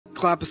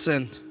clap us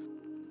in.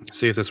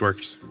 See if this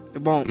works.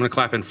 It won't. I'm gonna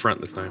clap in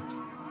front this time.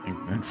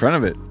 In front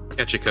of it.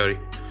 Catch it, Cody.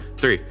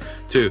 3,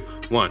 2,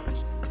 1.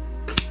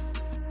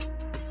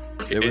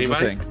 It was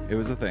Anybody? a thing. It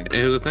was a thing.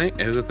 It was a thing.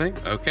 It was a thing.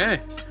 Okay.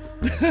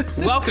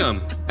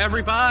 Welcome,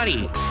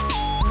 everybody.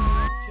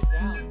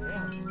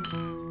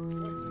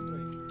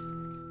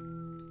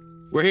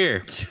 We're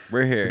here.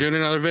 We're here. We're doing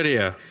another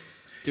video.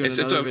 Doing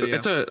another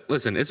video.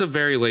 Listen, it's a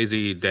very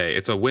lazy day.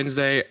 It's a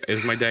Wednesday.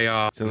 It's my day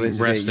off. So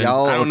listen, resting.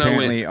 y'all I don't know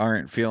apparently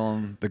aren't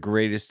feeling the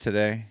greatest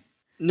today.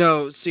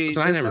 No, see,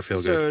 I never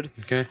feel good.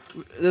 Okay.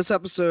 This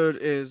episode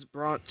is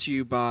brought to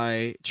you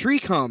by Tree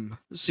Cum.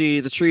 See,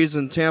 the trees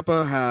in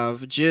Tampa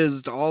have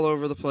jizzed all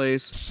over the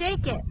place.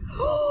 Shake it.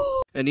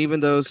 And even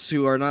those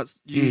who are not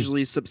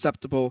usually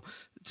susceptible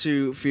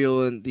to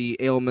feeling the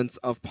ailments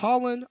of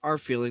pollen are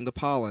feeling the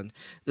pollen.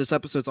 This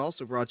episode's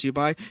also brought to you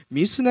by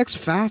Mucinex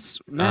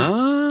Fast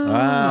Max.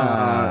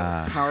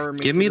 Power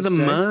Give me the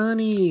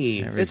money.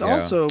 It's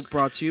also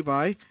brought to you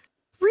by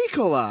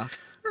Ricola.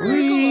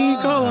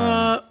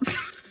 Ricola.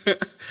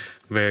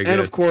 Very good.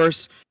 And of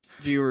course,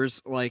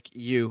 viewers like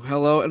you.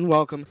 Hello and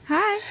welcome.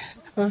 Hi.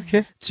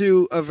 Okay.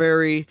 To a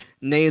very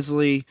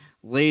nasally,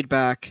 laid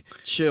back,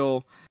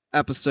 chill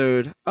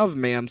episode of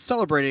MAMS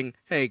celebrating,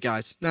 hey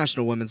guys,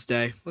 National Women's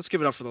Day. Let's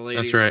give it up for the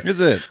ladies. That's right. Is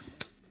it?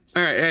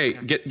 All right, hey,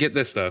 get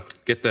this though.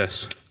 Get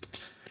this.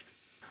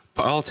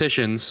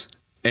 Politicians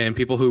and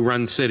people who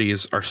run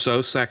cities are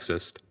so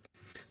sexist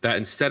that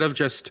instead of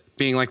just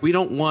being like, we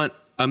don't want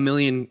a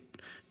million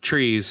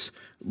trees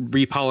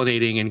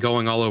repollinating and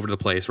going all over the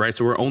place, right?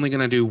 So we're only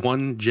going to do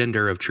one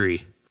gender of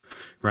tree,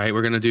 right?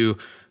 We're going to do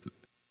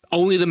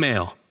only the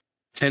male.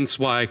 Hence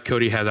why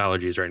Cody has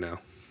allergies right now.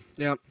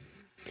 Yep.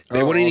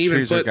 They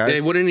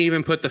wouldn't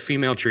even put the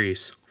female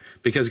trees,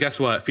 because guess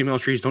what? Female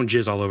trees don't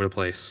jizz all over the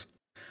place.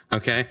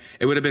 Okay?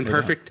 It would have been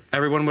perfect.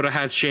 Everyone would have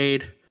had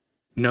shade,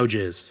 no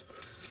jizz.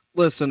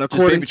 Listen,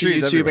 according to baby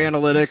trees YouTube everywhere.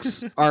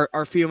 analytics,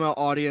 our female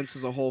audience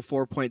is a whole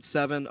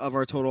 4.7 of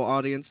our total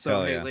audience. So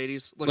Hell hey, yeah.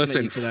 ladies, looking at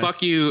Listen, you today.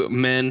 fuck you,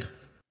 men.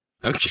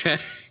 Okay?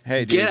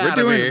 Hey, dude, Get out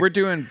of here. we're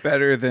doing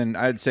better than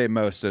I'd say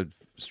most of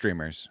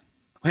streamers.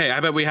 Hey, I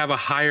bet we have a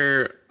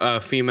higher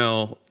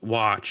female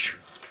watch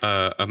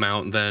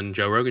amount than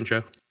Joe Rogan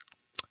show.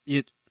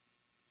 You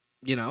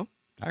know,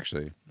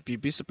 Actually,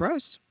 you'd be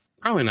surprised.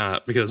 Probably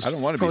not, because I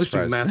don't want to be probably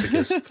some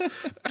surprised.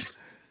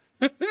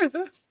 masochist.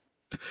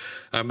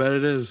 I bet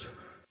it is.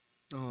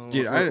 Oh,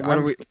 dude, what I'm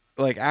are we?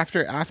 like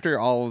after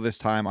all of this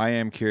time, I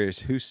am curious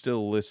who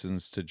still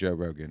listens to Joe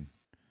Rogan.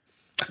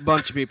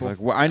 Bunch of people. Like,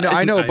 well, I know a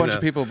I bunch know.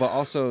 of people, but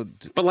also,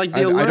 But like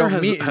I the allure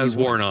don't meet has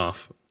anyone. worn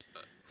off.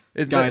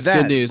 Guys,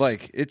 good news.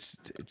 Like it's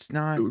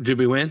not Did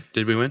we win?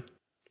 Did we win?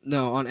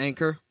 No, on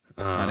Anchor,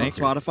 on on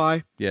Anchor.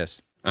 Spotify,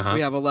 Yes. Uh-huh.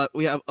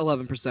 we have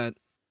 11%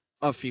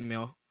 of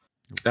female.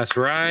 That's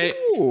right.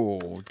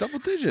 Ooh, double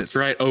digits. That's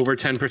right. Over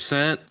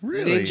 10%.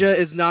 Really? Ninja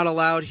is not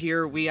allowed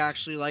here. We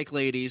actually like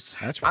ladies.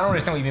 That's I don't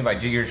understand what you mean by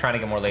you're trying to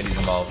get more ladies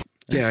involved.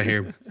 Get out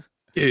here,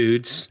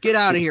 dudes. Get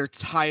out of here,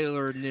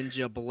 Tyler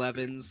Ninja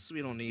Blevins.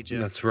 We don't need you.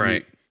 That's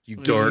right. you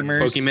Dork.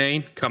 gamers.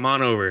 Pokimane, come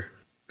on over.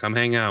 Come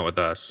hang out with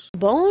us.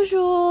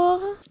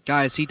 Bonjour.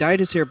 Guys, he dyed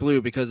his hair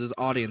blue because his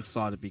audience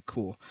thought it'd be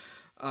cool.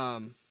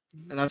 And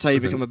that's how you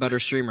become a better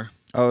streamer.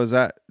 Oh, is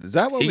that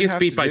what He we gets have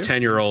beat to by do?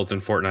 10-year-olds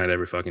in Fortnite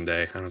every fucking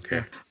day. I don't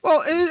care.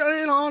 Well,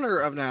 in honor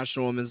of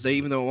National Women's Day,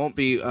 even though it won't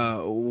be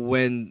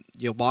when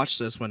you watch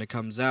this when it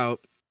comes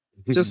out,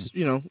 just,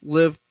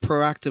 live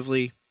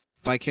proactively,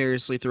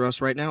 vicariously through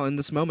us right now in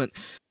this moment.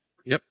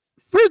 Yep.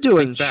 We're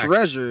doing Think back.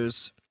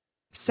 Shrezzers,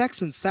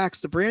 Sex and Sax,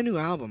 the brand new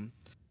album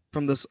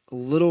from this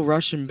little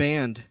Russian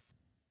band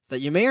that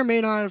you may or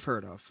may not have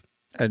heard of.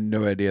 I had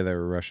no idea they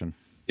were Russian.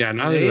 Yeah,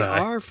 neither They did I.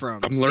 are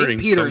from I'm St. learning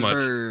so much.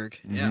 Petersburg.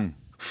 Yeah. Mhm.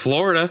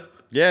 Florida.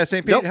 Yeah,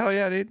 St. Pete. Nope. Hell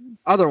yeah, dude.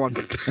 Other one.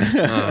 Uh,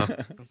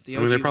 The I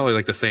mean, they're OG. probably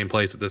like the same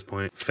place at this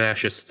point.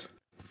 Fascist.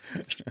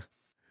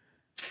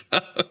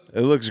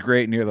 It looks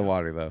great near the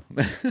water, though.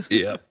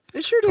 Yeah.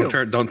 They sure do.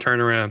 Don't turn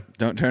around.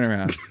 Don't turn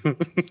around.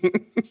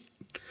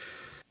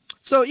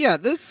 So yeah,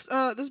 this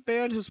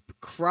band has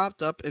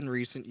cropped up in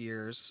recent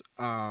years,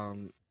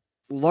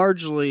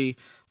 largely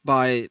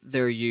by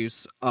their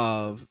use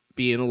of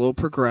being a little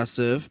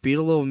progressive, being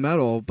a little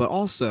metal, but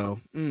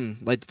also,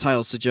 like the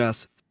title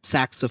suggests,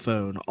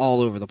 saxophone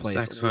all over the place.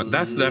 Saxophone.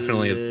 That's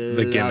definitely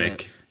the Love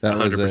gimmick. it. That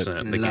was it.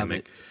 100% the Love gimmick.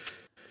 it.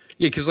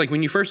 Yeah, because like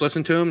when you first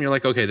listen to them, you're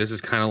like, okay, this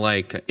is kind of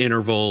like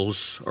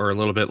intervals or a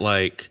little bit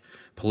like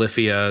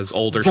Polyphia's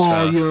older stuff.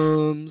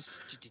 Volumes.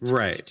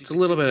 Right. It's a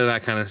little bit of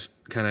that kind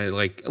of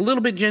like a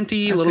little bit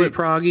genty, a I little see. bit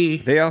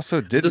proggy. They also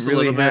didn't Just a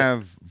really little bit.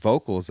 have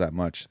vocals that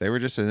much. They were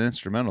just an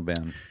instrumental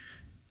band.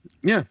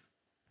 Yeah.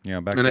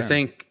 Back And then. I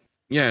think,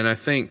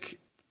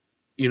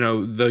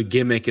 the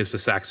gimmick is the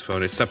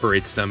saxophone. It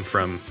separates them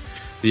from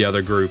the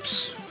other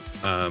groups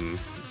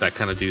that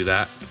kind of do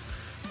that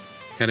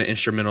kind of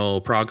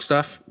instrumental prog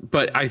stuff.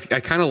 But I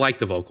kind of like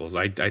the vocals.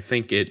 I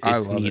think it's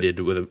love it. needed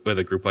with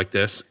a group like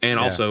this. And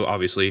Yeah. also,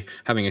 obviously,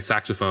 having a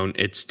saxophone,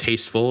 it's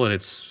tasteful and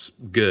it's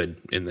good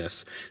in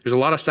this. There's a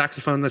lot of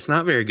saxophone that's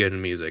not very good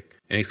in music.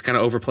 and it's kind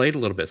of overplayed a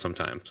little bit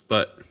sometimes.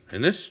 But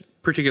in this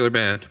particular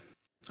band,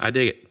 I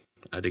dig it.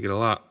 I dig it a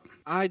lot.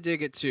 I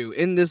dig it too,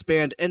 in this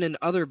band and in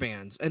other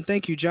bands. And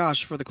thank you,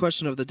 Josh, for the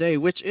question of the day,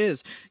 which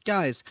is,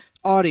 guys,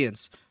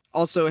 audience.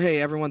 Also, hey,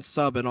 everyone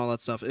sub and all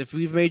that stuff. If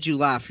we've made you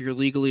laugh, you're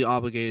legally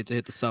obligated to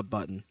hit the sub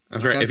button.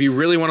 That's right. If you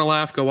really want to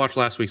laugh, go watch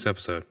last week's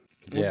episode.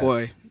 Oh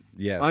boy.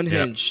 Yes.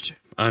 Unhinged. Yep.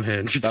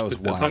 Unhinged. That was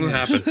wild. Something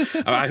happened.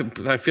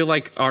 I feel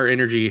like our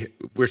energy,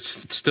 we're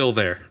still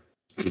there.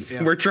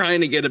 Yeah. We're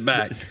trying to get it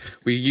back.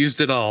 We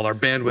used it all. Our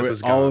bandwidth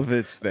is gone. All of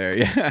it's there.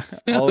 Yeah.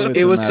 All of it's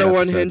it in was that so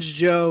episode. unhinged,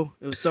 Joe.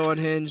 It was so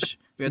unhinged.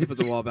 We had to put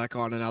the wall back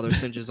on, and now there's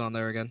hinges on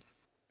there again.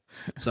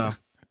 So,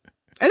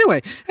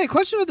 anyway, hey,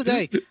 question of the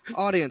day,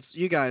 audience,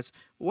 you guys,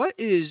 what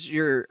is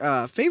your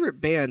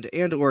favorite band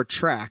and or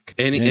track?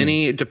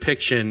 Any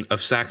depiction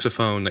of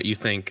saxophone that you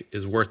think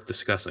is worth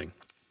discussing?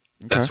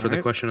 That's for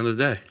the question of the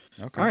day.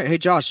 Okay. All right, hey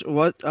Josh,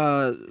 what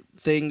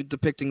thing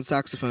depicting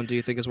saxophone do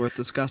you think is worth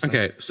discussing?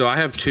 Okay, so I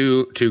have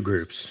two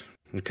groups.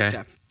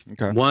 Okay.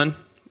 One,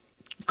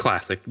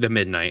 classic, The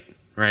Midnight,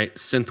 right?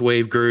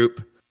 Synthwave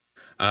group.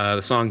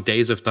 The song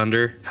Days of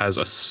Thunder has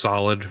a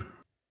solid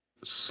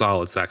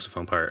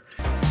saxophone part.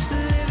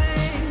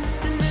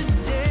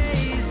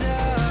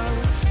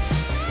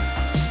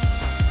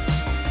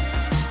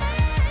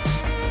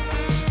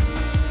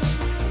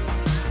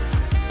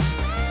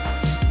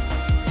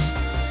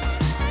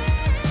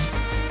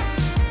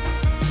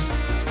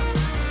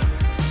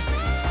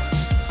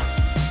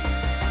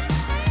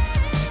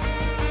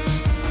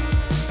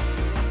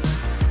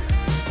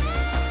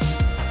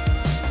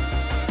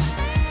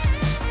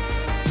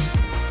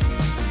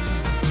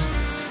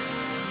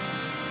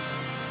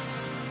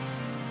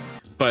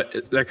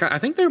 But I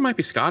think they might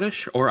be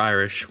Scottish or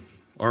Irish,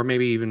 or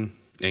maybe even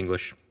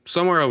English,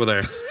 somewhere over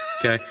there.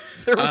 Okay,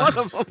 they're one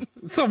of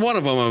them. One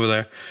of them over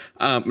there.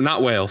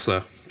 Not Wales,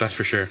 though. That's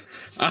for sure.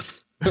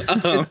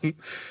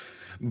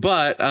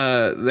 But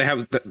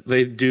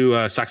they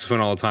do saxophone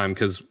all the time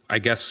because I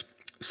guess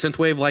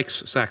synthwave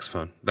likes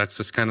saxophone. That's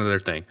just kind of their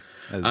thing.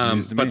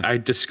 But I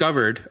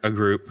discovered a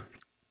group,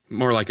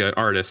 more like an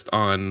artist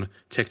on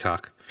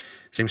TikTok.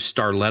 His name's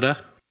Starletta.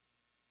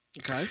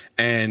 Okay.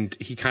 And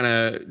he kind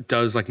of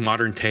does like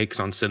modern takes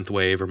on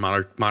synthwave or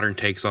modern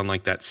takes on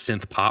like that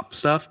synth pop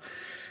stuff.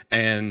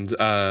 And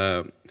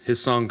his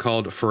song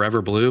called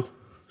Forever Blue,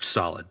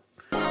 solid.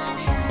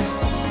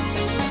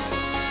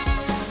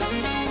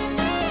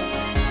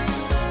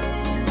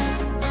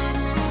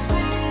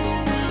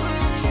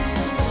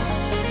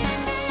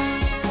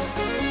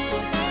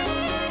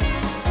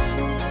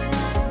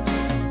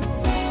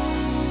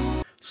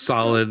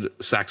 Solid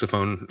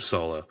saxophone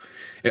solo.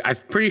 I'm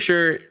pretty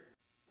sure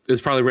it's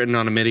probably written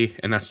on a MIDI,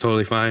 and that's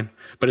totally fine.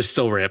 But it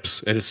still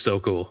rips, and it's still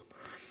cool.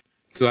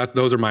 So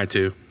those are my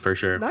two for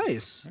sure.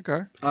 Nice.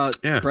 Okay.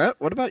 Yeah. Brett,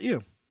 what about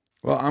you?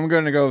 Well, I'm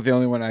going to go with the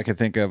only one I can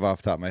think of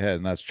off the top of my head,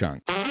 and that's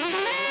Chunk.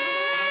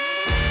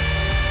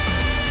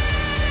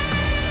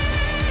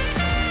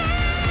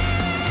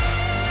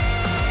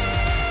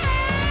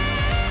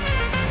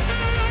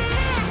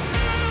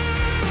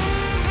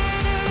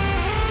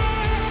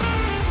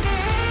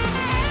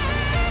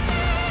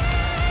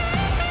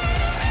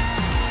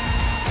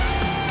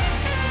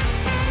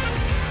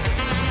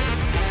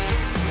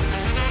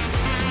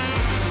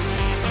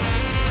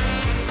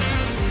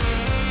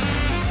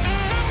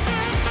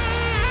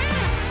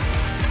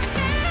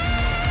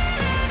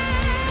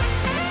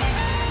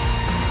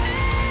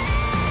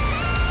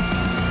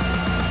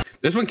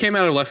 This one came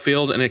out of left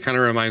field, and it kind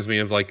of reminds me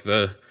of like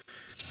the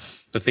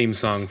theme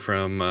song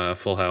from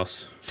Full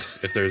House.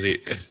 If there's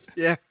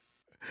yeah,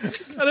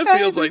 kind of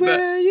feels like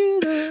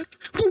that.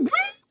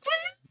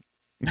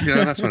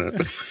 Yeah, that's what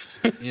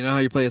it. You know how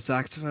you play a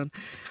saxophone?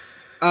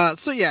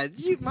 So yeah,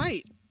 you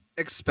might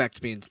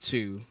expect me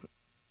to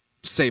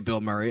say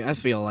Bill Murray. I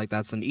feel like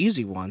that's an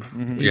easy one.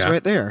 Mm-hmm. He's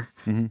right there.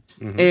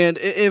 Mm-hmm. Mm-hmm. And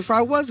if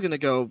I was gonna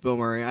go Bill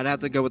Murray, I'd have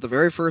to go with the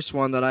very first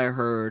one that I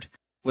heard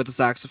with the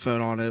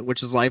saxophone on it,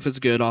 which is Life is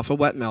Good off of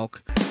Wet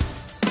Milk.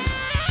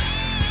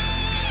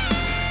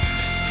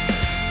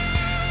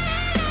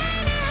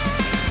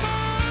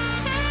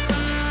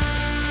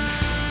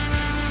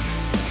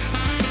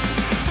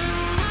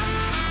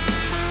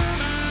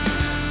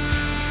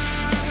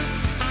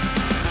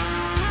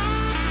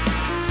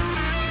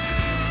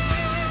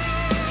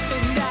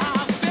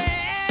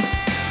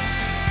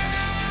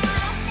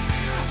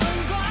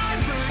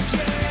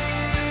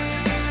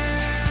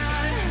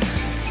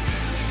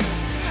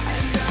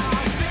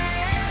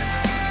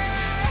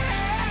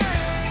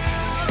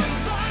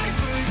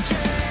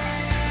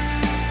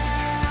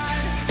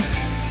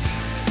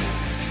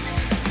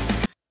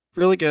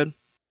 Really good.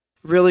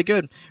 Really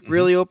good. Mm-hmm.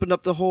 Really opened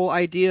up the whole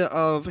idea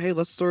of, hey,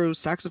 let's throw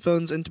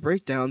saxophones into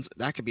breakdowns.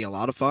 That could be a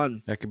lot of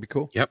fun. That could be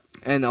cool. Yep.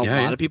 And a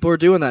lot of people are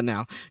doing that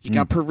now. You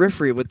got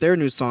Periphery with their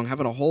new song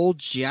having a whole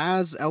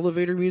jazz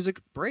elevator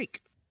music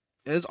break.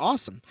 It is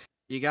awesome.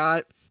 You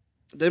got...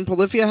 Didn't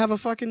Polyphia have a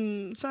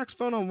fucking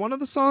saxophone on one of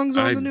the songs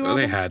on the new album?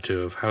 They had to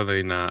have. How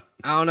they not?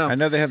 I don't know. I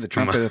know they have the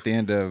trumpet at the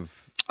end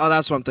of... Oh,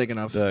 that's what I'm thinking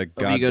of. The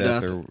God Ego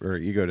Death. Death. Or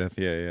Ego Death.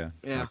 Yeah.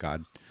 Yeah. Oh,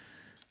 God.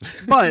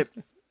 But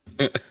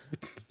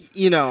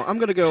I'm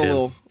gonna go a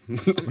Chill.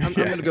 little. I'm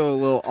gonna go a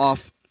little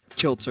off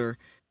kilter,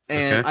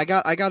 and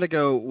Okay. I got to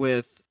go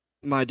with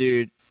my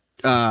dude.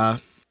 Hold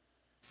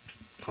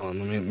on,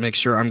 let me make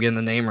sure I'm getting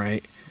the name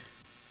right.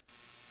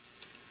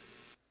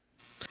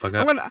 Fuck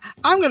I'm up.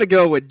 gonna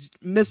go with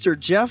Mr.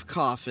 Jeff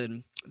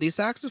Coffin, the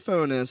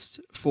saxophonist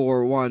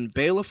for one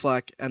Bela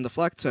Fleck and the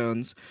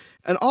Flecktones,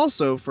 and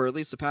also for at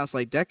least the past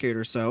decade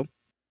or so,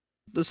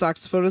 the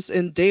saxophonist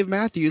in Dave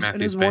Matthews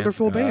and his Matthews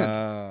Band. wonderful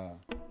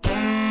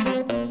band.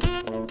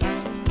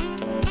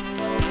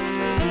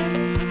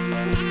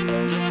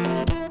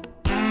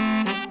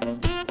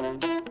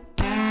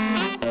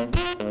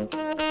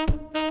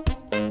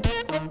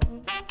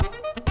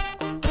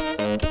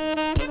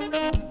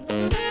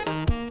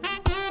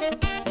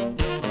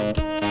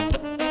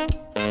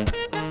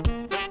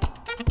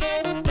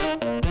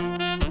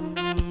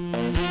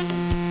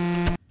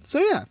 So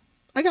yeah,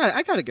 I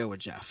got to go with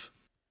Jeff.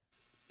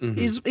 Mhm.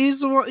 He's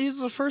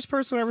the first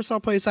person I ever saw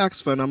play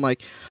saxophone. I'm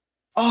like,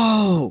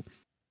 oh,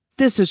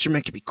 this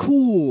instrument can be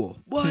cool.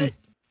 What?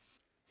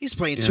 He's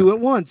playing two at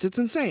once. It's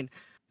insane.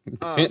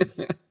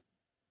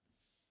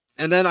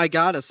 And then I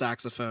got a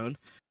saxophone,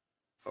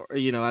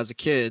 as a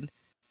kid,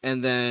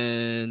 and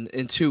then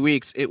in 2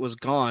 weeks it was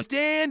gone.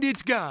 And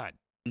it's gone.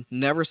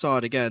 Never saw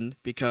it again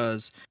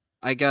because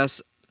I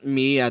guess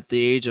me at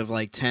the age of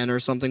 10 or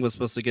something was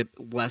supposed to get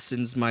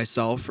lessons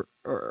myself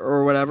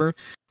or whatever.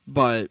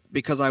 But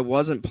because I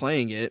wasn't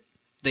playing it,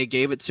 they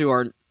gave it to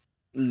our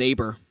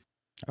neighbor.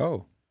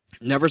 Oh,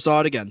 Never saw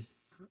it again.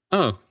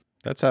 Oh,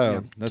 that's how Yeah,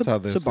 that's to- how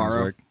to this things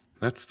borrow. work.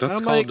 that's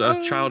I'm called like,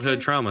 oh, childhood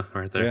okay. trauma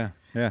right there. Yeah,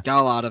 yeah.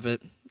 Got a lot of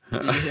it.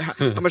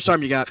 How much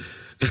time you got?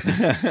 This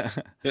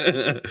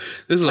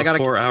is I a gotta-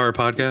 4-hour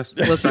podcast.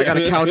 Listen, I got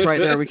a couch right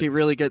there. We could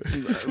really get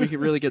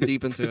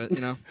deep into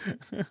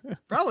it.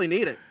 Probably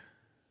need it.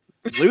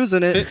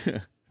 Losing it.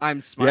 I'm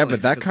smiling.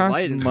 but that because the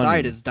light costs inside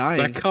money. is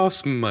dying. That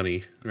costs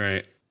money,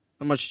 right?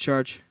 How much you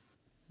charge?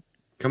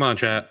 Come on,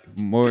 chat.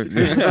 More.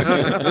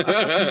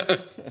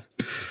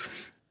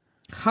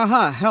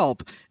 Haha,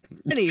 help.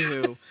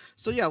 Anywho,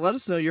 so yeah, let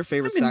us know your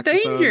favorite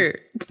saxophone.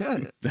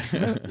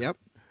 Yep.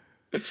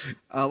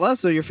 Let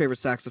us know your favorite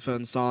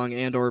saxophone song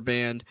and/or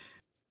band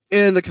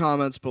in the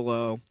comments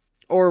below,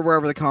 or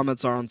wherever the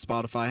comments are on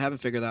Spotify. I haven't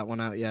figured that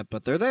one out yet,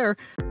 but they're there.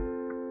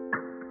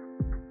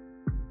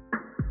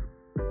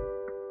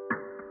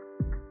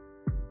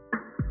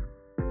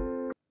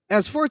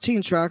 As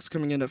 14 tracks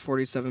coming in at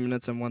 47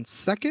 minutes and 1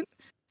 second.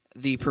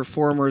 The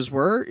performers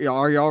were.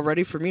 Are y'all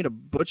ready for me to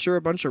butcher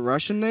a bunch of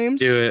Russian names?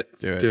 Do it.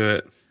 Do it. Do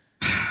it.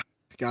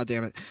 God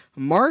damn it.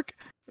 Mark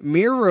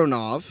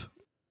Mironov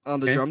on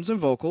the Okay. drums and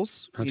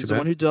vocals. Not He's too the bad.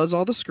 one who does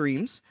all the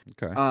screams.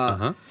 Okay.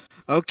 Uh-huh.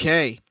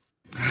 Okay.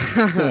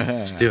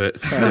 Let's do it.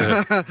 Let's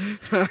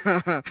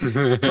do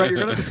it. Right, you're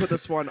going to have to put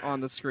this one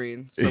on the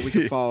screen so we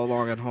can follow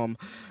along at home.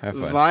 Have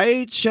fun.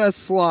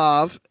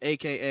 Vyacheslav,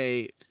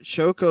 a.k.a.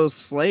 Choko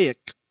Slayik,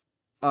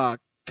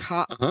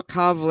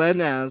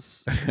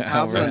 Kavlenas,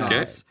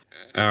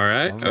 All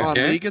right. on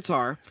Okay. lead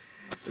guitar.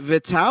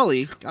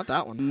 Vitali, got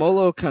that one.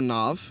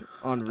 Molokhanov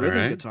on rhythm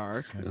right.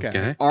 guitar.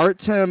 Okay.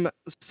 Artem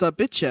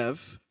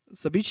Sabichev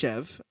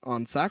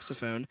on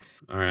saxophone.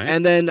 All right.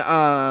 And then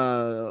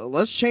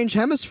let's change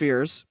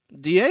hemispheres.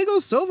 Diego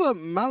Silva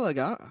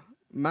Malaga?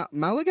 Yeah.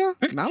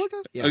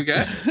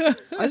 Okay.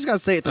 I just got to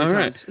say it 3 All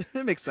times.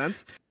 It makes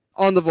sense.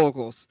 On the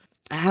vocals.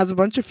 It has a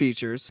bunch of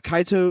features.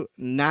 Kaito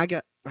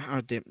Naga.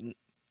 Oh, damn.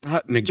 Josh,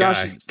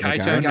 Nagai.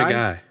 Kaito Nagai?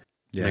 Nagai.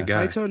 Yeah.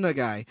 Nagai. Kaito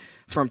Nagai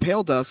from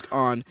Pale Dusk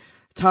on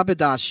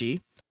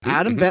Tabedashi.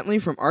 Adam Mhm. Bentley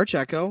from Arch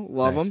Echo.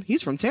 Love Nice. him.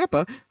 He's from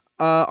Tampa.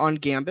 On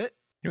Gambit.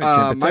 You went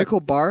Tampa Tech. Michael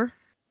Barr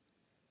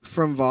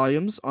from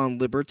Volumes on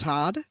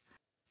Libertad.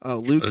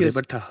 Lucas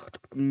Libertad.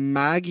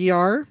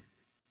 Magyar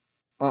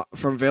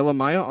from Vela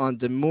Maya on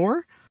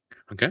Demore.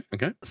 Okay.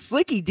 Okay.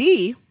 Slicky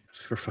D,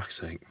 For fuck's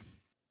sake.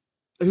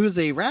 who's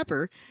a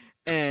rapper,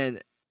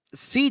 and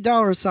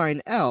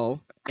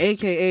 $L,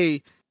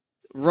 aka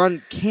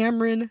Run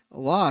Cameron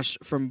Losh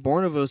from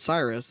Born of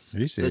Osiris, Are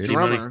you the serious?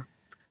 drummer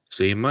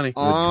See money.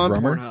 on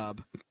drummer?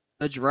 Pornhub.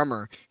 The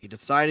drummer. He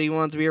decided he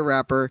wanted to be a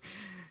rapper.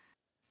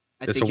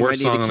 I It's think the he might worst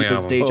need song to on keep the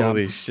his album. day job.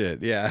 Holy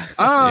shit! Yeah.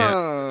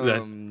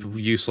 That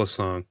useless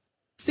song.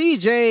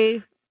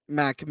 CJ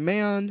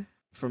McMahon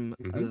from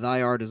Mhm.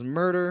 Thy Art is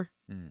Murder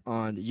Mm.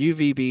 on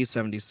UVB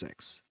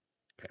 76.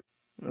 Okay.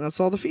 And that's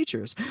all the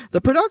features.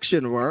 The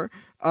production were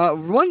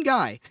one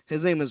guy.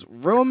 His name is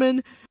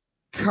Roman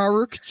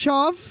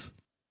Karukchov.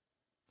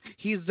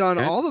 He's done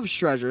Okay. all of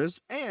Shrezzers,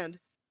 and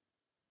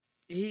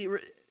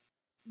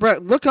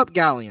Brett, look up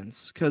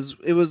Galleons because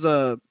it was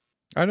a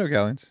I know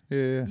Galleons.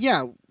 Yeah.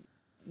 yeah.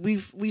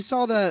 We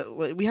saw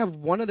that we have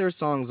one of their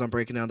songs on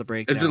Breaking Down the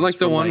Breakdowns. Is it like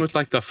the from, one with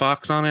like the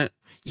fox on it?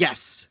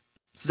 Yes,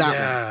 it's that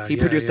Yeah, one. He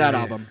yeah, produced yeah, that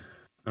yeah. album.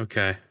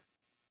 Okay.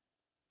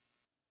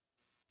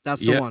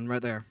 That's the Yep. one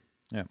right there.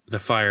 The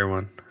fire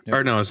one. Yep.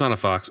 Or no, it's not a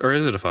fox. Or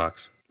is it a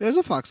fox? There's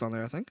a fox on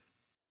there, I think.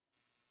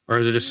 Or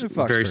is it just A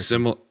fox very person.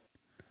 similar?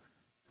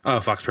 Oh,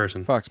 fox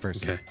person. Fox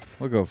person. Okay.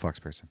 We'll go Fox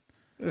person.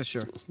 Yeah,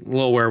 sure.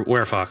 Little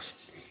were fox.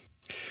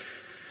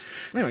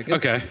 Anyway, good,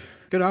 Okay.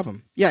 good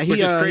album. Yeah, Which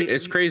is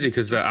it's crazy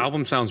because the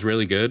album sounds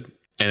really good,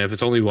 and if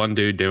it's only one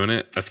dude doing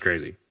it, that's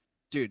crazy.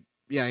 dude.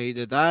 Yeah, he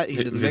did that. He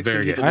did the Very mixing.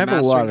 He good. did I the have a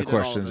mastering, lot he of did all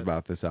questions it.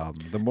 about this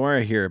album. The more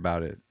I hear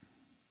about it,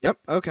 Yep.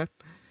 Okay.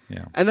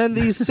 yeah. And then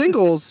these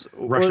singles.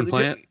 Russian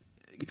plant.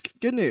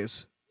 Good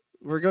news.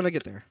 We're gonna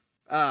get there.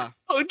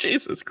 Oh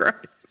Jesus Christ!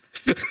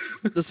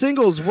 The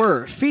singles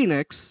were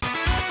Phoenix.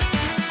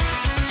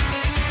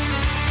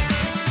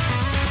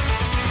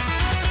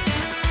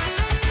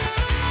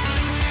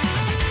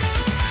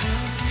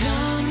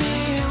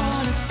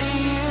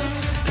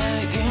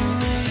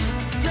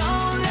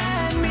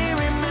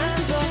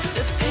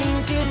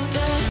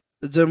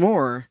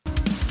 Demore.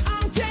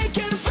 I'm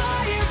taking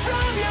fire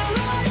from your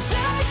eyes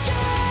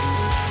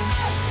again.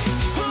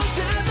 Who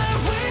said that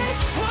we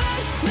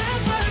would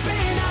never be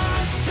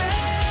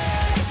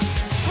nothing?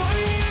 For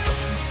you,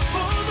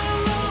 for the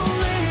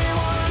lonely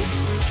ones,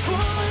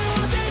 for the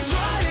ones that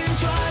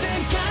tried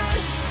again.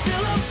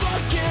 Still a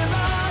fucking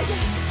ride,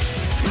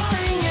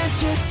 flying at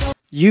your door.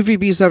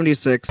 UVB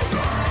 76.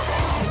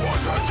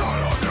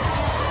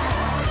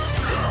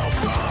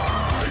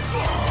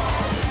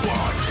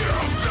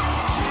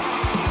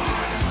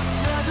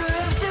 Never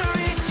have to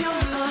reach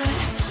your mind.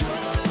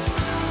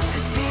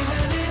 Cause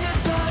even in the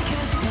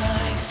darkest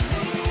nights,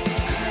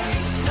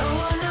 no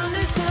one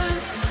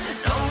understands,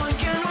 no one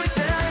can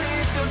withstand.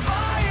 It's the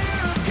fire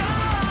of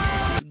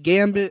God.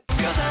 Gambit.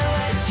 Feels I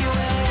let you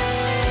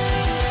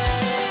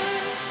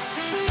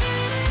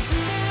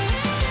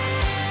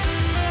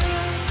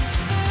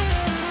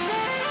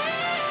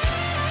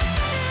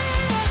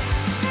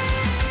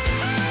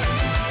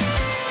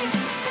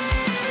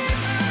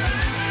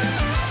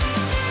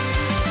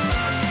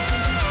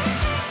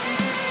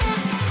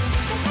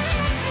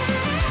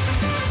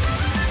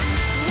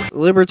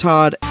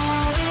Libertad.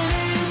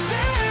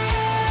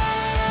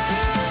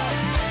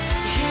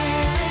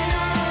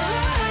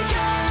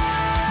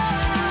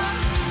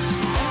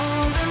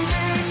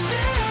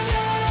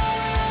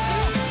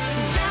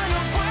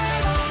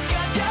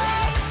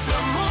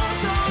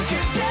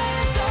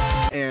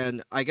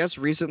 And I guess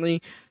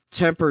recently,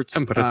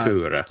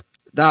 Temperatura.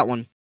 that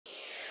one.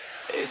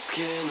 Es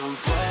que no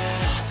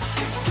puedo,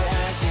 si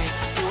casi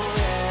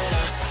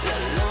tuviera la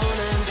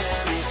luna entre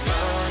mis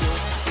manos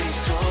y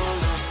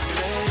solo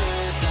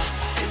regresa.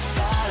 Es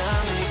para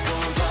mí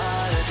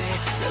compadre,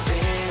 lo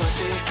digo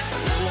así,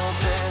 no lo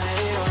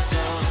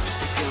peligroso.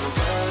 Es que no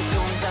puedo, es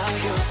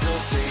contagioso,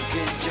 sé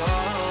que yo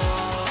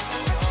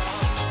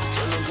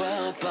no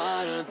puedo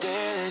parar de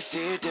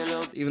decírtelo.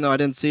 Even though I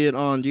didn't see it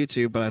on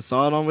YouTube, but I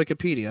saw it on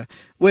Wikipedia.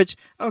 Which,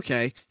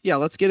 okay, yeah,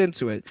 let's get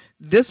into it.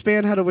 This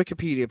band had a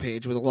Wikipedia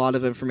page with a lot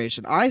of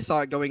information. I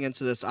thought going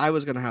into this, I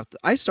was going to have to...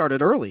 I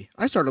started early.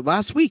 I started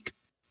last week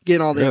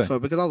getting all the Really? info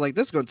because I was like,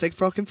 this is going to take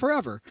fucking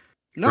forever.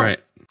 No. Right.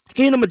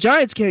 Kingdom of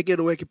Giants can't get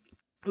a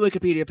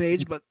Wikipedia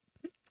page, but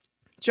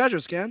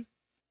Shrezzers can.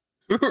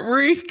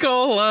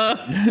 Ricola.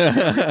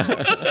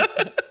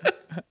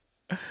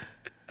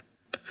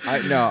 All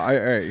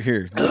right,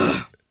 here.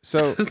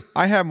 So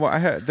I have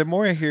the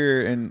more I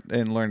hear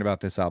and learn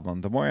about this album,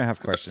 the more I have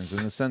questions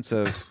in the sense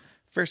of,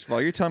 first of all,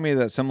 you're telling me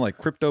that some like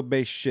crypto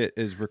based shit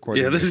is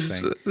recording Yeah, this this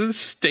thing is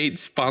state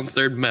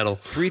sponsored metal.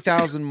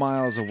 3,000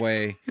 miles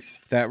away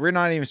that we're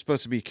not even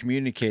supposed to be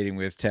communicating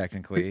with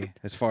technically,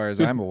 as far as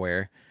I'm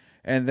aware.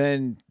 And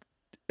then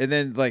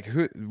like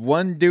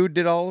one dude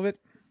did all of it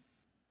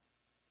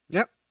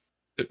Yep.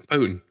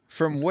 Putin.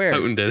 from where?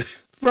 Putin did it.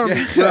 From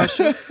Yeah.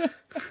 Russia.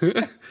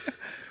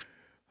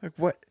 Like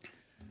what?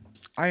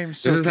 I am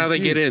so. This is how they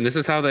get in. confused. This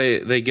is how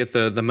they get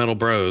the metal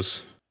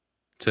bros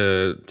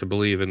to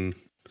believe in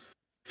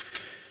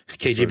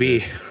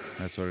KGB.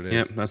 That's what it is.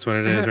 Yep, that's what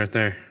it is right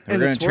there. We're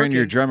And gonna it's turn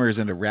your working. drummers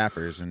into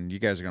rappers, and you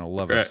guys are gonna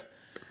love us.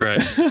 Right.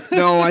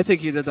 No, I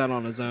think he did that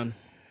on his own.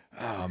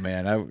 Oh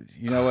man,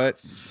 you know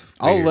what?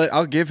 Weird.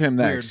 I'll give him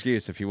that Weird.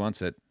 excuse if he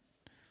wants it.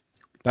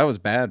 That was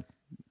bad.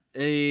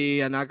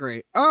 Yeah, not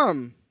great.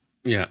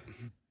 Yeah.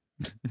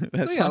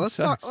 That So yeah, sounds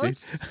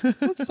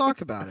let's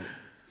talk about it.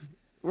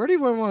 Where do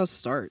you want to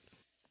start?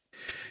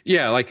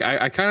 Yeah, like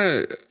I kind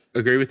of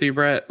agree with you,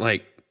 Brett.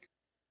 Like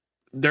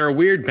they're a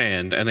weird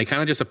band, and they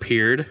kind of just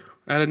appeared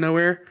out of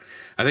nowhere.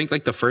 I think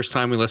like the first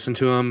time we listened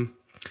to them,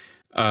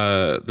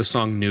 the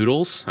song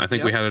 "Noodles." I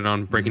think we Yep. had it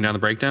on Breaking Down the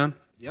Breakdown.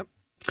 Yep.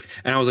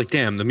 And I was like,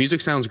 "Damn, the music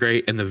sounds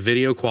great, and the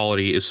video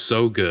quality is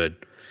so good."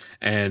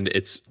 And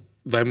it's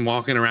them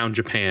walking around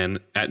Japan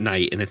at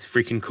night, and it's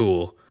freaking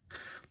cool.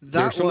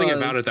 There was something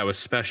about it that was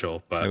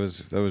special, but that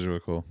was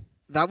really cool.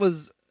 That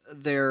was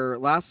their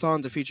last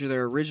song to feature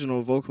their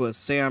original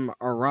vocalist Sam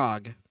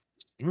Arag.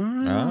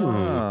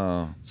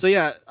 Oh, So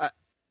yeah,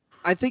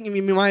 I think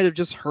you might have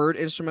just heard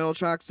instrumental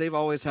tracks. They've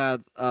always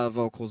had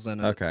vocals in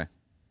it. okay.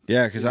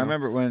 Yeah, because I Yeah.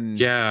 remember when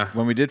yeah,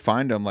 when we did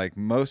find them, like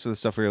most of the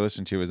stuff we were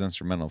listening to was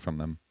instrumental from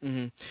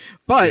them.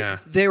 But Yeah.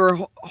 they were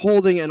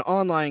holding an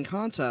online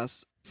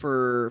contest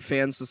for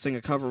fans to sing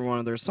a cover of one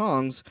of their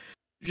songs.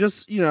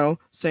 Just,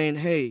 saying,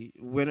 hey,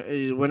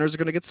 winners are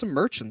going to get some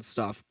merch and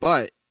stuff.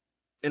 But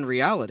in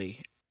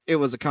reality, it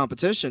was a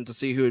competition to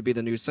see who would be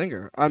the new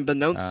singer,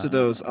 unbeknownst to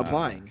those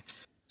applying.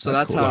 So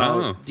That's that's cool. how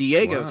Wow.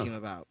 Diego Wow. came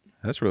about.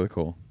 That's really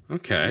cool.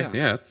 Okay. Yeah.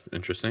 Yeah, that's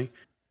interesting.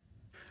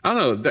 I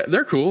don't know.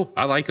 They're cool.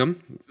 I like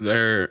them.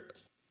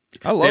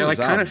 I love They this like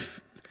album.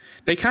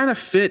 they kind of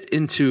fit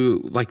into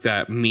like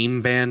that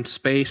meme band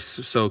space.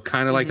 So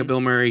kind of like a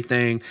Bill Murray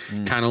thing,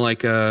 kind of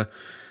like a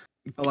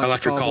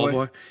Electric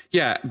Callboy.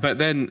 Yeah, but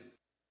then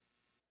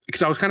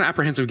because I was kind of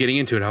apprehensive getting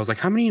into it, I was like,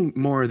 how many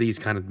more of these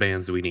kind of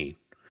bands do we need?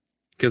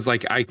 Because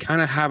like I kind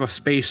of have a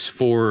space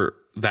for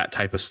that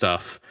type of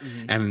stuff,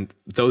 and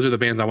those are the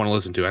bands I want to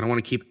listen to. I don't want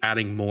to keep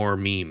adding more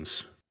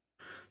memes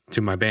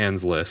to my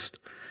bands list.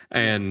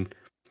 And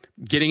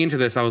getting into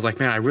this, I was like,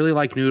 man, I really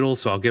like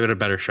Noodles, so I'll give it a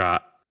better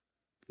shot.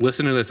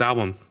 Listen to this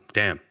album,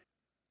 damn,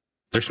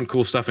 there's some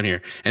cool stuff in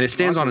here, and it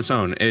stands on its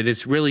own. And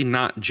it's really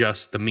not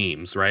just the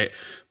memes, right?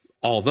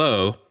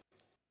 Although,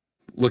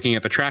 looking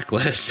at the track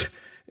list,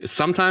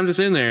 sometimes it's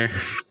in there,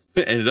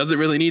 and it doesn't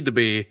really need to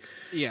be.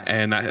 Yeah.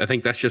 And I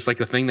think that's just like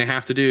the thing they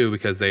have to do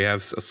because they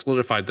have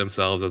solidified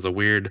themselves as a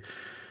weird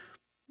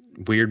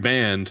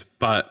band.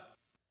 But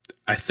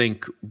I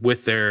think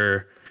with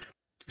their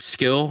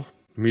skill,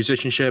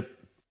 musicianship,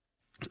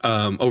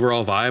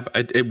 overall vibe,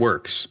 it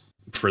works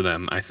for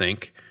them, I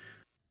think.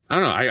 I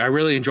don't know. I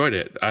really enjoyed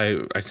it.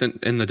 I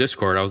sent in the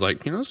Discord. I was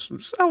like,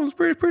 this album's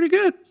pretty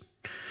good.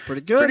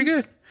 Pretty good. Pretty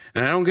good.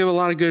 And I don't give a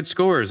lot of good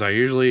scores. I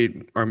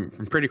usually am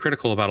pretty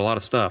critical about a lot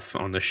of stuff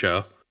on this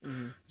show.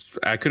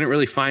 I couldn't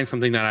really find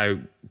something that I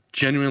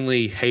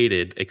genuinely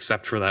hated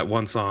except for that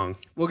one song.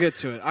 We'll get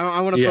to it.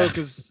 I want to Yeah.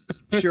 focus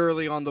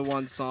purely on the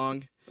one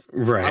song.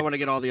 Right. I want to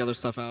get all the other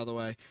stuff out of the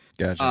way.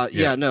 Gotcha.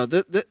 Yeah, no,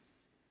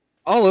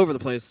 all over the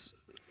place.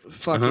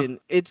 Fucking,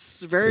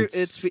 it's very,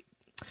 It's makes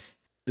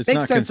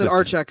not sense that consistent.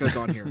 Arch Echo's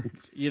on here.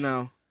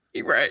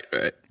 Right.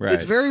 Right.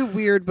 It's very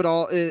weird, but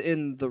all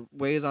in the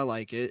ways I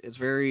like it. It's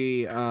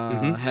very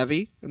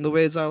heavy in the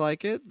ways I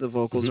like it. The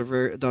vocals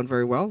are done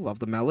very well. Love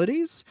the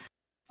melodies.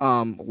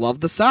 Love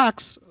the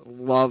sax.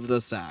 Love the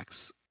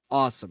sax.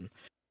 Awesome.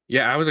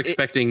 Yeah, I was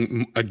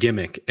expecting a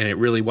gimmick, and it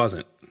really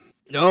wasn't.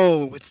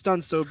 No, it's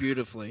done so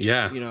beautifully.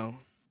 Yeah.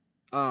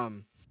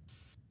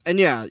 And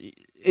yeah,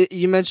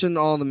 you mentioned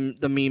all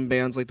the meme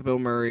bands like the Bill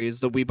Murrays,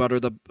 the We Butter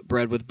the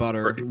Bread with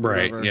Butter.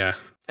 Right. whatever. Yeah.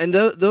 And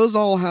those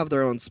all have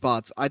their own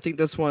spots. I think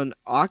this one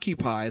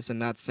occupies, in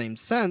that same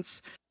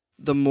sense,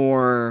 the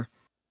more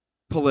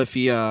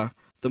polyphia,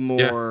 the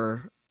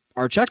more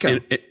Arch Echo.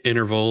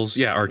 Intervals.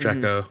 Yeah. Arch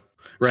Echo.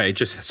 Right. It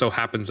just so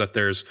happens that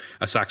there's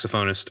a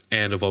saxophonist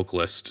and a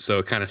vocalist. So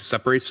it kind of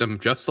separates them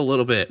just a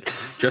little bit,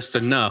 just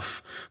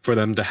enough for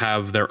them to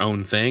have their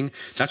own thing.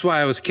 That's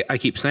why I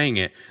keep saying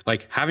it.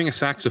 Like having a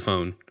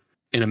saxophone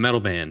in a metal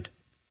band.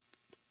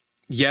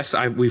 Yes,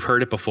 we've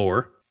heard it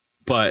before,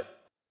 but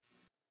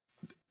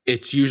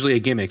it's usually a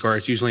gimmick or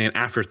it's usually an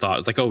afterthought.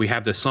 It's like, oh, we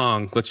have this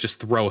song. Let's just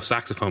throw a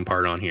saxophone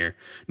part on here.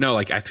 No,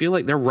 like I feel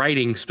like they're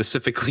writing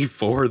specifically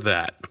for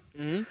that.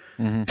 And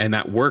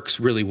that works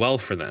really well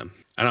for them.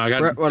 I know I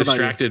got What about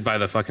distracted by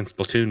the fucking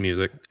Splatoon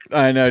music.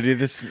 I know, dude.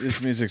 This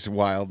music's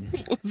wild.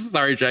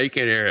 Sorry, Jay, you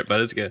can't hear it,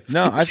 but it's good.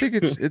 No, I think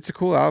it's a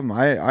cool album.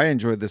 I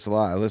enjoyed this a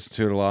lot. I listened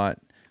to it a lot.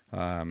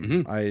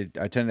 I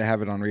tend to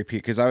have it on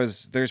repeat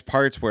because there's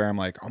parts where I'm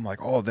like,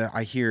 oh,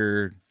 I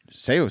hear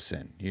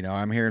Seosin.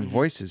 I'm hearing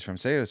voices from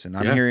Seosin.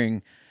 I'm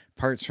hearing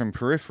parts from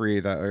Periphery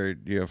that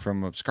are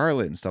from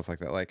Scarlet and stuff like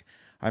that. Like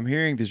I'm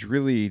hearing these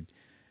really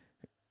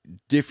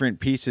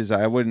different pieces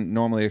I wouldn't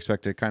normally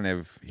expect to kind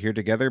of hear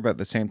together, but at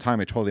the same time,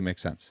 it totally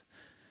makes sense.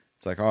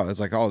 It's like,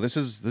 this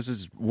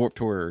is Warped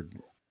Tour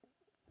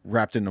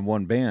wrapped into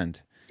one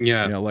band.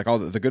 Yeah. Like all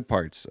the good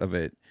parts of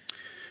it.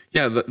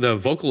 Yeah, the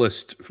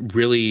vocalist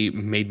really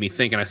made me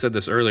think, and I said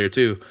this earlier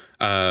too,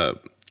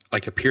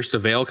 like a Pierce the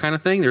Veil kind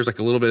of thing. There's like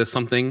a little bit of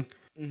something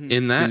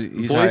in that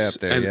He's voice. high up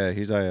there. And,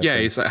 He's high up yeah,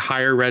 there. he's a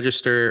higher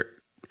register.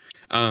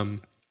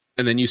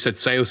 And then you said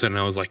Seosin, and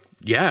I was like,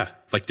 yeah,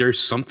 like there's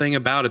something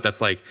about it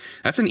that's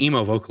an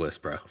emo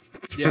vocalist, bro.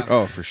 Yeah.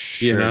 Oh, for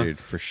sure, dude,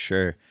 for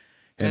sure.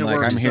 And And it like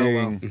I'm works so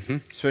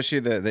hearing, especially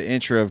the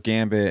intro of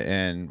Gambit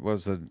and what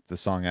was the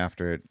song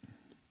after it?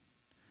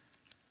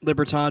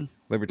 Libertad.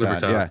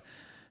 Libertad. Yeah.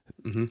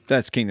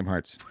 That's Kingdom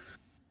Hearts.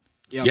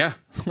 Yep. Yeah,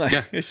 Like,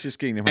 yeah. it's just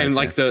Kingdom Hearts. And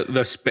like man.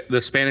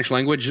 the Spanish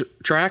language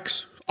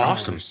tracks,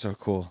 awesome. They're so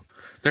cool.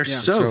 They're Yeah.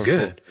 so So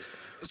good.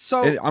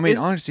 So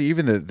Honestly,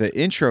 even the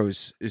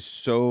intros is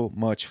so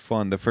much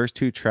fun. The first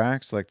two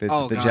tracks, like the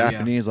God, yeah.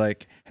 Japanese,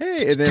 like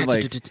hey, and then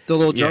like the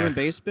little drum Yeah. and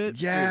bass bit.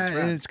 yeah, Dude,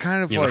 and it's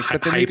kind of You know, like,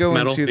 but then you hype go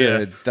metal, into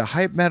yeah. the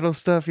hype metal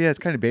stuff. Yeah, it's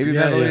kind of baby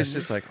Yeah, metal. yeah. It's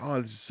just like,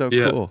 oh, this is so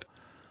Yeah. cool.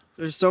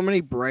 there's so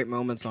many bright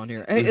moments on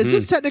here. Hey, is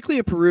this technically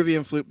a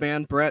Peruvian flute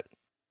band, Brett?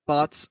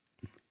 Thoughts?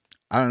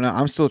 I don't know.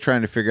 I'm still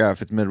trying to figure out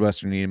if it's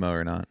Midwestern emo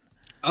or not.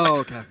 Oh,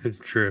 okay.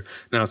 True.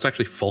 No, it's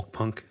actually folk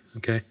punk.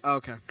 Okay.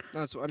 Okay.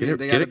 That's what I Get mean. it-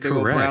 They get got a it big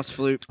old correct. brass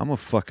flute. I'm gonna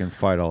fucking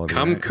fight all of you.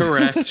 Come right?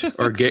 correct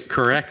or get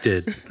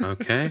corrected.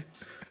 Okay.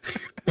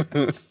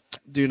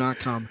 Do not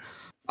come.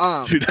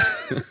 Um,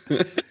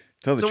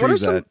 Tell the So what are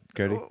trees some- that,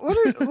 Cody.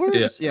 what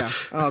is, yeah.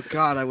 Oh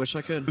God, I wish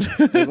I could.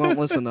 They won't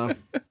listen though.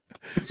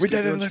 Just keep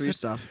didn't doing tree listen.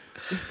 stuff.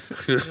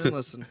 They didn't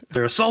listen.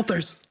 They're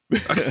assaulters.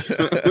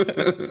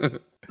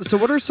 So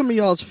what are some of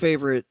y'all's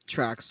favorite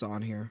tracks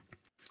on here?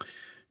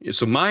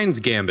 So mine's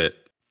Gambit.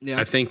 Yeah.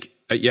 I think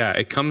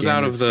it comes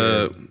out of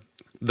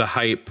the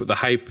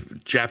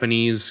hype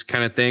Japanese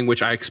kind of thing,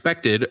 which I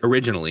expected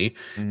originally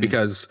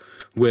because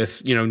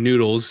with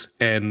Noodles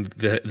and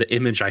the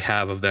image I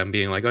have of them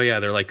being like, oh yeah,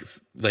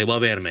 they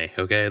love anime,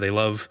 okay, they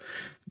love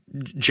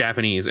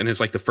Japanese, and it's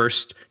like the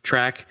first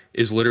track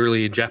is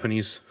literally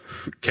Japanese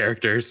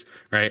characters,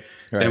 right?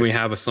 Then we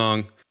have a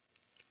song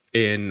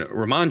in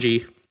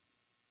Romanji,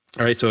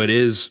 all right, so it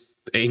is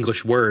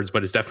English words,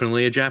 but it's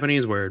definitely a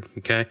Japanese word,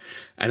 okay?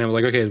 And I'm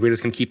like, okay, we're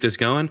just gonna keep this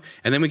going,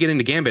 and then we get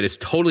into Gambit, it's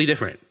totally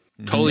different,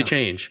 totally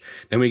change.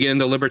 Then we get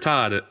into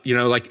Libertad,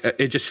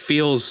 it just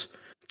feels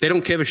they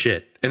don't give a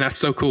shit, and that's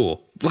so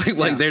cool.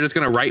 Like they're just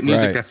gonna write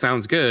music that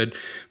sounds good,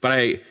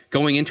 but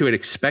going into it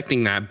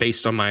expecting that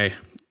based on my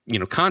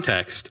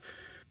context.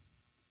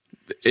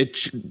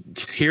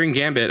 Hearing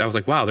Gambit, I was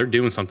like, wow, they're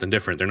doing something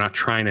different. They're not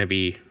trying to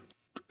be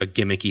a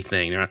gimmicky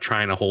thing. They're not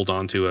trying to hold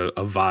on to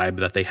a vibe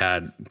that they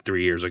had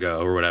 3 years ago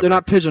or whatever. They're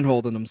not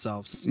pigeonholing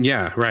themselves.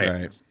 Yeah,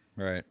 right.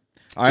 So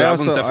that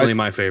one's definitely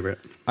my favorite.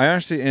 I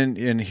honestly,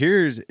 and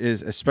here's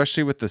is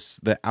especially with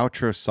the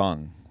outro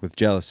song with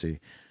Jealousy.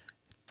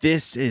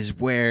 This is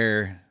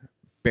where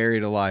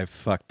Buried Alive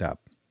fucked up.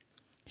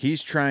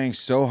 He's trying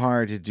so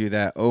hard to do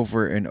that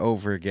over and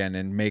over again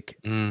and make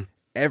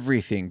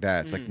everything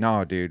that. It's like,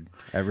 no, dude,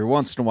 every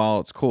once in a while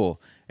it's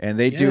cool. And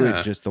they do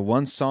it just the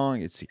one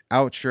song. It's the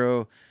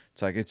outro.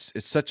 It's like it's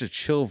such a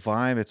chill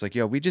vibe. It's like,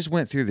 yo, we just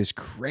went through this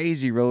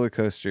crazy roller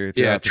coaster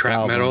throughout this trap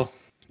album. metal.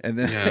 And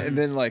then and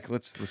then like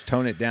let's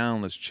tone it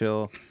down, let's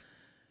chill.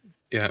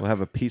 Yeah. We'll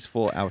have a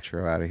peaceful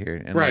outro out of here.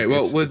 And right.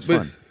 like, Well, it's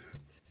fun.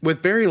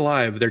 with Buried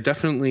Alive,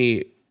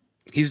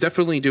 he's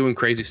definitely doing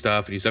crazy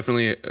stuff, and he's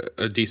definitely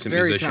a decent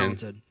Very musician.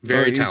 talented.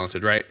 Very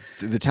talented, right?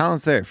 The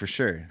talent's there for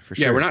sure.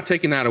 Yeah, we're not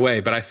taking that away,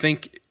 but I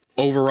think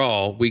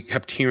overall we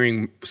kept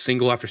hearing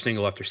single after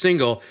single after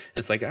single.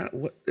 It's like, are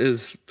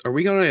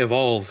we going to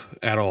evolve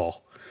at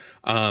all?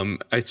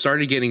 It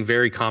started getting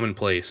very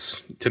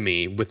commonplace to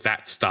me with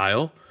that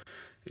style.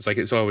 It's like,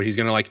 he's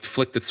going to like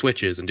flick the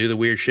switches and do the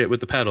weird shit with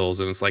the pedals,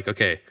 and it's like,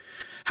 okay,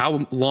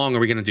 how long are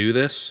we going to do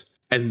this?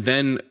 And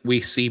then we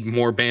see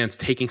more bands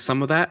taking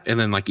some of that and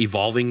then like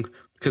evolving,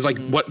 because like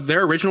what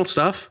their original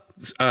stuff,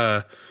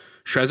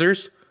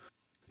 Shrezzers,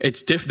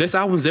 this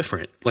album's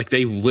different. Like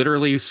they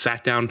literally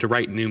sat down to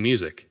write new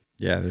music.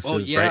 Yeah, And this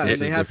they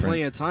had different.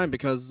 plenty of time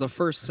because the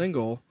first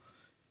single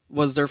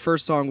was their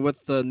first song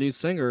with the new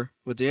singer,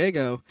 with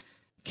Diego,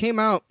 came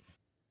out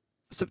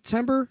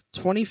September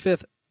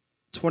 25th,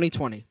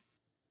 2020.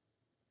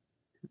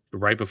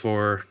 Right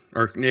before,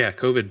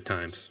 COVID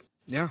times.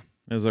 Yeah.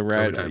 It was a COVID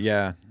rad, time.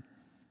 yeah.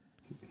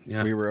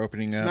 Yeah. We were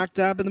opening up. Smack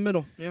dab in the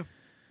middle. Yeah.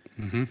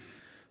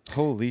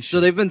 Holy shit. So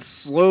they've been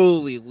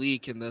slowly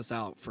leaking this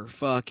out for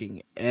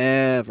fucking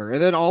ever.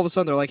 And then all of a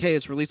sudden they're like, hey,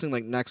 it's releasing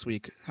like next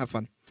week. Have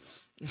fun.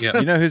 Yeah.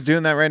 You know who's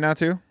doing that right now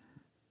too?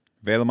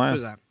 Vela Maya.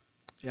 Who's that?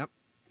 Yep.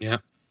 Yeah.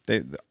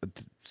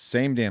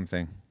 Same damn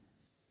thing.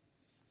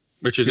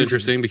 Which is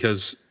interesting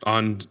because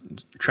on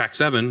track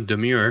 7,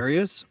 Demure, There he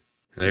is.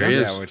 there he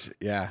is.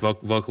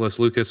 Vocalist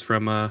Lucas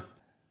from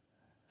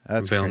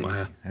That's Vela crazy.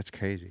 Maya. That's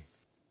crazy.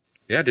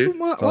 Yeah, dude. A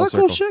lot all of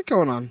cool circle. shit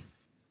going on.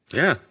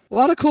 Yeah. A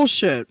lot of cool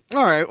shit.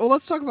 All right, well,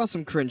 let's talk about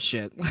some cringe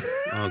shit.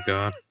 Oh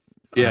god.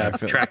 Yeah. Alright,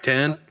 Phil. Track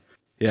 10.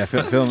 Yeah,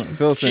 fill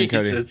us in,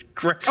 Cody. Jesus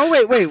Christ. Oh,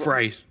 wait.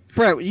 Christ.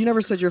 Brett, you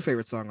never said your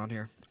favorite song on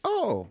here.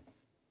 Oh.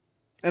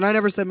 And I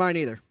never said mine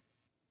either.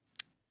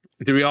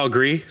 Did we all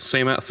agree?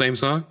 Same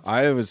song?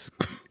 I was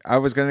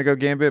gonna go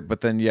Gambit,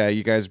 but then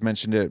you guys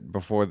mentioned it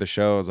before the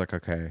show. I was like,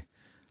 okay,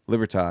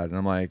 Libertad, and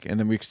I'm like, and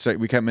then we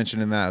kept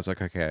mentioning that. I was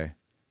like, okay,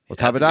 well,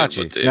 That's a good one,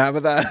 Tabadachi. too. Yeah,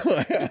 but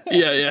that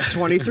Yeah.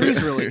 23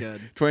 is really good.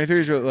 23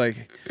 is really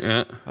like,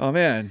 Yeah. oh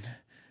man,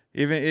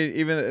 even I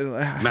don't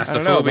know,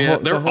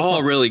 Mastophobia. They're whole all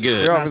song- really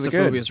good. They're all really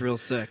good. Mastophobia is real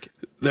sick.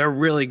 They're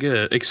really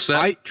good,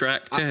 except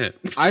track 10.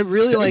 I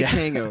really like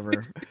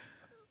Hangover.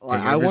 Like,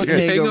 I want Hangover's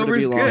good. Hangover to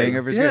be Hangover's long. good.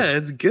 Hangover's Yeah, good.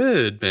 it's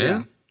good,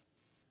 man.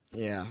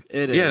 Yeah,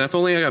 it is. Yeah, that's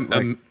only like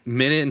a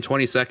minute and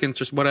 20 seconds,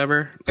 just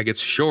whatever. Like it's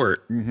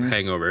short.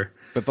 Hangover.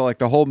 But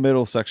the whole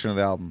middle section of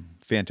the album,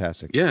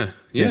 fantastic. Yeah.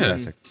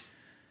 Fantastic.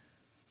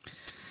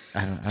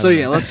 I don't So know.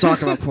 yeah, let's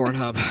talk about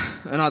Pornhub,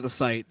 not the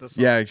site. The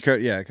song. Yeah,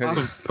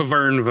 Cody.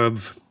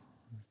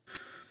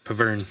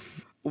 Pavern.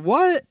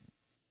 What?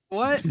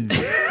 Why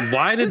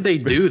did they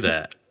do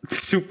that?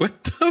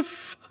 What the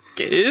fuck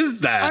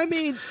is that? I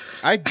mean,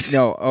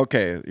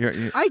 Okay.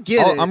 I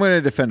get it. I'm going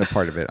to defend a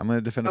part of it.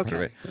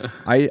 Okay.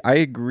 I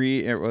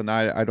agree. Well, no,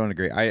 I don't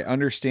agree. I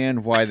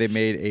understand why they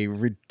made a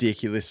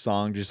ridiculous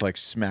song just like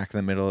smack in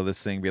the middle of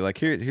this thing. Be like,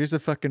 here's a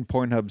fucking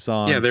Pornhub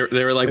song. Yeah,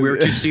 they were like, we were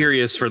too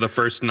serious for the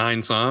first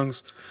 9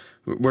 songs.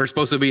 We're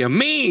supposed to be a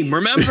meme,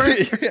 remember?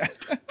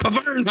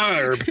 Pavern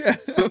herb.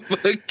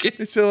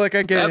 So like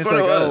I get it. That's It's what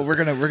like, it was. oh, we're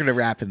gonna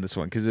rap in this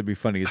one because it'd be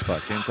funny as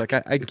fuck. And it's like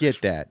I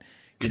get that.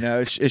 You know,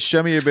 it's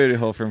show me your booty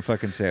hole from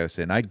fucking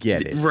Seosin. I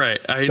get it. Right,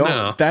 I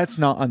know. That's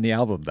not on the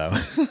album though.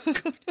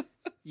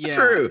 yeah.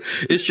 True.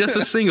 It's just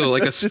a single,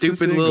 like a It's just a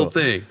stupid little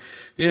single. thing.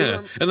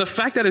 Yeah, and the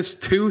fact that it's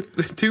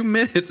 2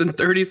 minutes and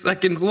 30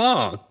 seconds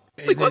long.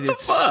 It's like, what the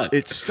fuck?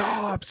 It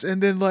stops,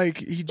 and then like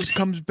he just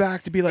comes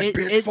back to be like,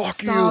 "Bitch,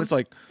 fuck you." It's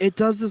like it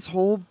does this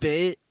whole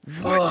bit.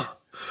 Ugh.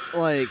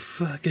 Like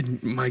Fucking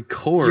my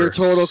core. your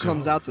total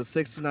comes out to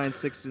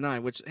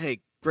 69.69, which hey,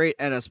 great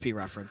NSP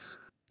reference.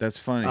 that's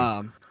funny.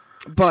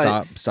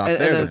 But Stop and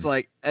there. then then. it's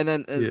like, and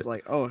then it's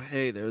like, oh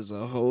hey, there's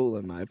a hole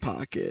in my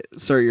pocket.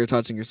 Sir, you're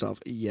touching yourself.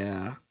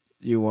 Yeah,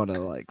 you want to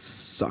like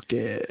suck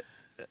it.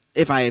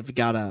 If I've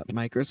got a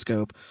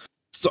microscope,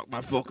 suck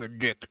my fucking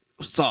dick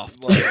soft.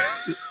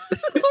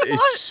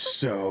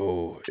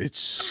 it's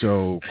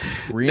so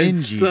cringy.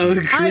 It's so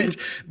dude. cringe.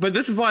 But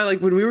this is why, like,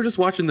 when we were just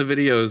watching the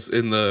videos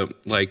in the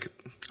like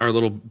our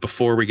little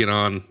before we get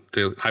on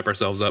to hype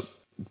ourselves up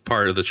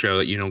part of the show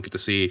that you don't get to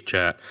see,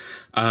 chat.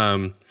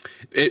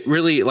 It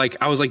really like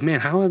I was like, man,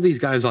 how have these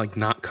guys like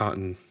not caught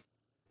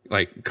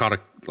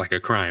a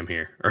crime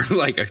here or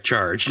like a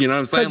charge? You know what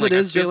I'm saying? Because Like it I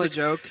is feel just a like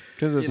joke.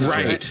 Because it's You know, a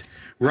joke. right,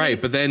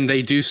 right. But then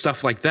they do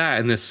stuff like that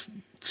in this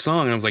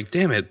song, and I was like,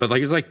 damn it! But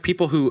like, it's like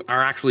people who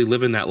are actually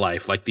living that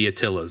life, like the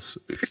Attilas.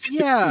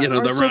 Yeah, you know,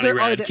 or the so Ronnie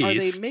are they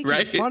Radkes, making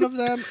right? fun of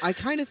them? I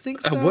kind of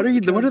think so. What are they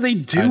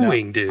because- I know.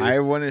 doing, dude? I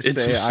want to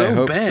It's say so I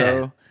hope bad.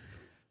 so.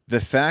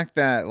 The fact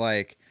that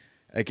like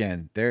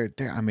again, they're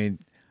I mean,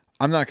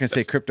 I'm not gonna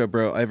say crypto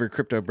bro. Every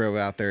crypto bro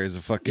out there is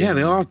a fucking Yeah,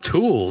 they all have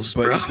tools,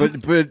 bro.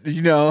 but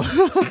you know,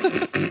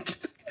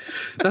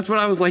 That's what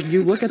I was like.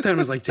 You look at them,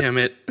 it's like, damn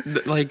it!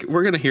 Like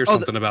we're gonna hear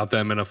something about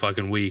them in a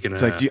fucking week and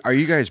it's a like, are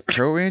you guys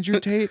pro Andrew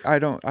Tate?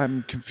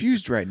 I'm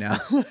confused right now.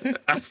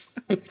 half.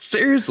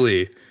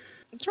 Seriously,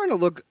 I'm trying to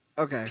look.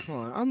 Okay,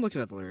 hold on. I'm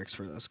looking at the lyrics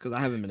for this because I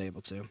haven't been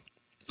able to.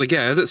 it's like,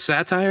 yeah, is it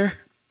satire?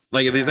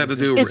 Like these have to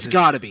do. It's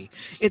gotta be.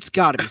 It's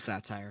gotta be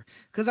satire.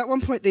 Because at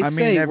one point they I mean,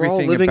 say we're all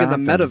everything living in the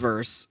about them.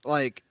 metaverse.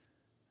 Like,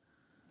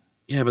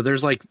 Yeah, but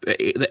there's like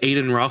the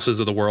Aiden Rosses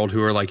of the world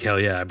who are like, hell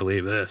yeah, I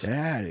believe this.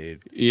 Yeah,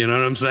 dude. You know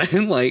what I'm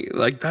saying?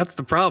 Like that's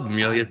the problem.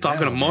 You're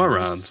talking to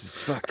morons.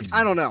 It's fucking.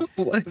 I don't know.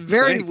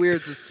 Very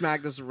weird to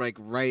smack this like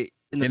right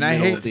in the And I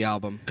middle hate of the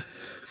album.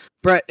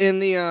 Brett, in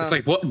the It's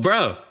like, what,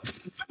 bro?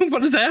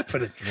 What is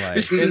happening?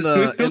 Right. in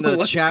the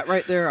What? chat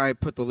right there, I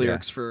put the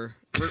lyrics for.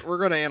 We're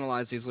gonna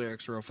analyze these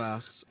lyrics real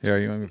fast. Here,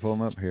 you want me to pull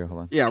them up? Here,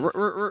 hold on. Yeah,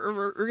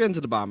 we're getting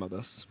to the bottom of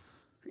this.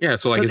 Yeah,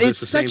 so like, But is this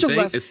the same thing?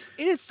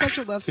 it is such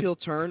a left field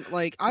turn.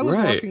 Like I was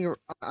Right.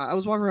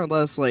 walking around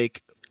last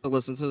like to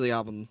listen to the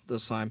album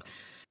this time,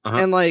 Uh-huh.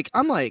 and like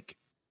I'm like,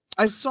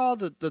 I saw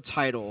the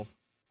title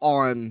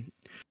on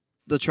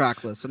the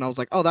track list, and I was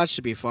like, oh, that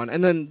should be fun.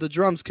 And then the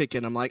drums kick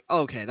in. I'm like,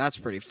 okay, that's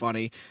pretty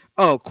funny.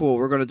 Oh, cool,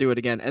 we're gonna do it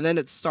again. And then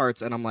it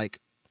starts, and I'm like,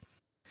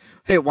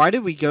 hey, why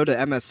did we go to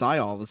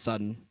MSI all of a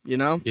sudden? You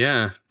know,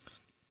 Yeah.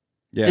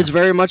 Yeah. it's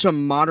very much a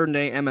modern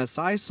day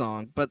MSI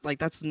song, but like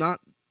that's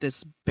not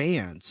this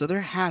band. So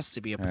there has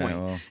to be a All point. right,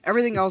 well,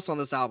 Everything else on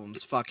this album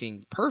is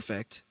fucking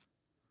perfect.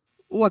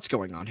 What's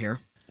going on here?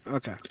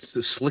 Okay. It's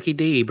Slicky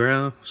D,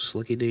 bro.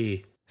 Slicky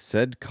D.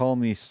 said, call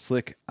me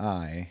Slick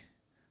Eye.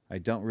 I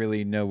don't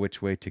really know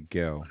which way to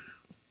go.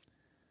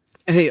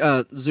 Hey,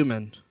 zoom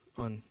in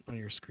on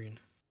your screen.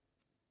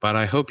 But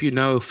I hope you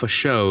know for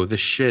show this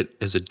shit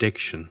is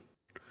addiction.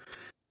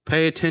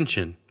 Pay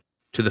attention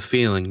to the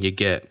feeling you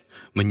get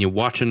when you're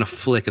watching a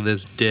flick of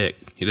this dick.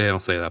 They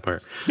don't say that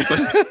part.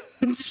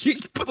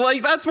 But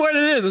like that's what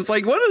it is. It's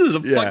like, what is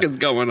the Yeah. fuck is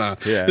going on?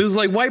 Yeah. It's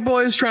like white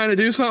boys trying to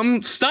do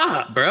something.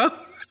 Stop, bro.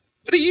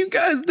 What are you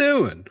guys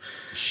doing?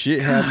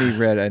 Shit had me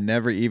read. I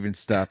never even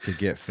stopped to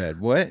get fed.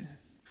 What?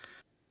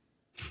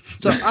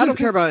 So I don't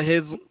care about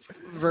his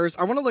verse.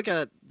 I want to look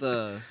at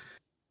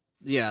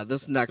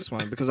this next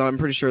one because I'm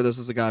pretty sure this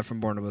is the guy from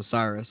Born of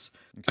Osiris.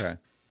 Okay.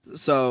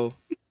 So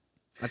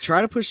I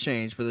try to push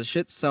change, but the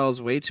shit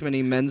sells way too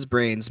many men's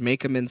brains,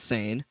 make them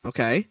insane.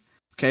 Okay,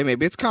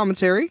 maybe it's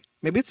commentary,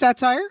 maybe it's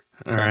satire.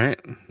 All right.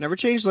 Never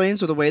change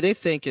lanes or the way they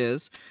think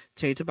is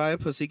tainted by a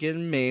pussy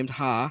getting maimed.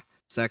 Ha,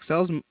 sex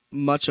sells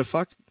much a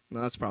fuck.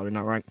 No, that's probably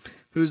not right.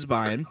 Who's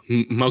buying?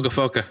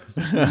 Mogafoka.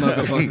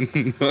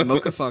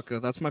 Mocha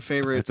fucka. That's my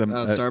favorite It's a-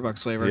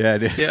 Starbucks flavor. Yeah,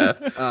 dude. Yeah.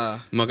 Uh,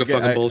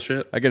 Mogafoka I-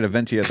 bullshit. I get a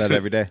venti at that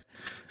every day.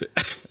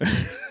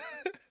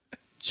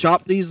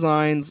 chop these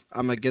lines.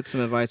 I'm gonna get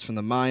some advice from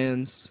the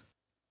Mayans.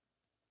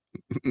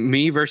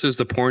 Me versus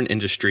the porn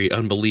industry,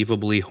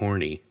 unbelievably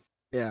horny.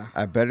 Yeah.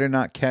 I better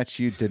not catch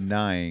you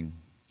denying.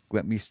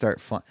 Let me start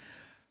flying.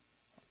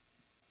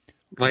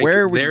 Like,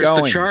 Where are we there's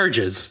going? the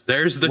charges.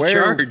 There's the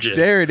charges.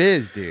 There it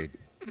is, dude.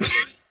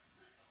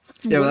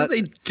 Yeah, What but are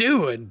they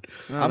doing?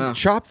 I don't know.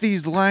 Chop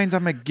these lines.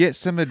 I'm gonna get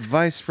some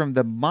advice from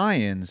the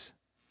Mayans.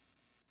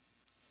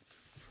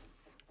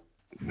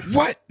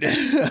 What?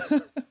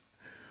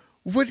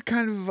 What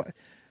kind of?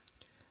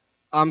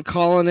 I'm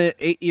calling it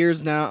 8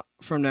 years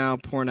from now.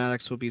 Porn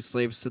addicts will be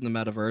slaves to the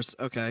metaverse.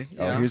 Okay.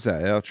 Oh, Yeah. here's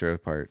that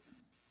outro part.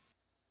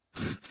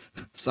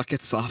 Suck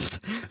it soft.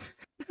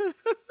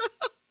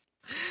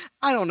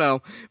 I don't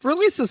know.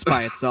 Release this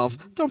by itself.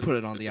 Don't put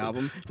it on the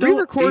album. Don't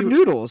Re-record even-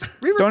 Noodles.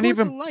 Re-record Don't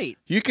even- the light.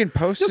 You can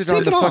post Just it on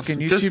take the it off.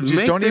 fucking Just YouTube. Just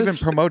make don't even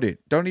this- promote it.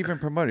 Don't even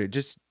promote it.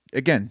 Just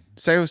again,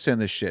 Sayo send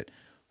this shit.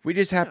 We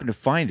just happened to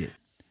find it.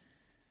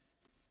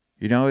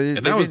 You know, And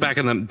that was back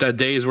in the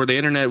days where the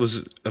internet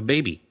was a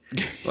baby.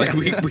 Like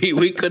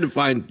we couldn't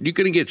find. You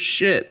couldn't get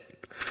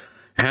shit.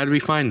 How did we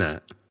find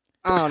that?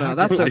 I don't know.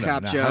 That's so I don't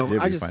cap, know. How Joe. did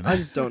I we just find I that?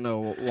 just don't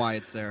know why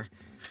it's there.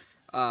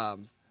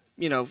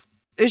 You know,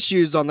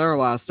 Issues on their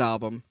last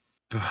album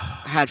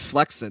had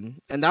Flexin',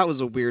 and that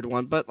was a weird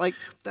one. But like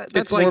that's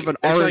It's more like- of an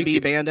it's R&B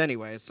like- band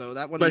anyway, so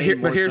that one But made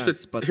more here's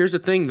sense. But here's the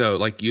thing though.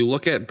 Like you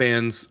look at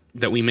bands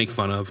that we make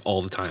fun of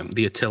all the time,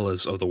 the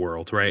Attilas of the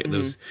world, right?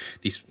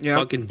 These Yeah.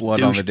 fucking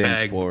blood on the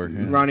dance douchebag- floor.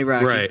 Yeah. Ronnie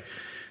Racky. Right.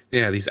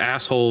 Yeah, these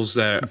assholes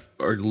that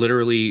are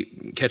literally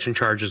catching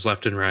charges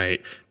left and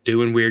right,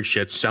 doing weird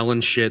shit,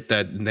 selling shit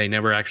that they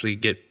never actually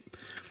get.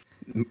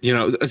 You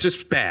know, it's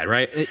just bad,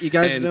 right? You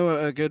guys And know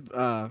a good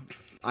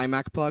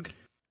iMac plug?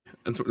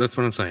 that's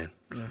what I'm saying.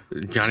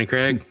 Johnny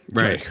Craig,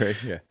 right? Right.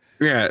 Yeah.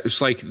 Yeah, it's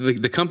like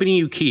the company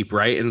you keep,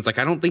 right? And it's like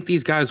I don't think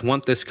these guys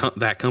want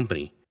that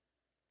company.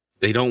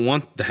 They don't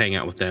want to hang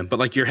out with them. But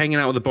like you're hanging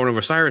out with the Bone of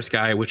Osiris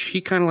guy, which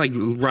he kind of like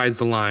rides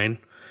the line.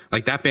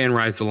 Like that band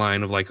rides the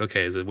line of like,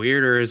 okay, is it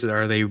weird or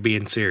are they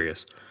being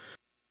serious?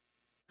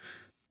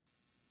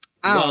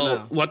 I don't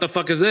know. What the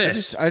fuck is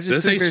this? I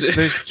just This think ain't-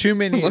 there's too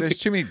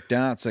many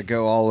dots that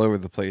go all over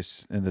the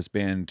place in this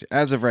band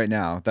as of right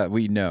now that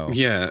we know.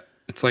 Yeah,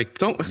 it's like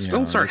don't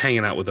start it's-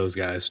 hanging out with those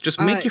guys. Just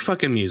make I- your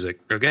fucking music,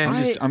 okay?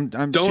 I'm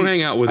Don't too-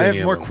 hang out with I any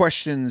have of more them.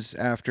 questions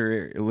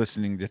after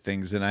listening to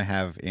things than I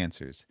have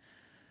answers.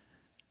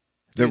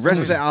 The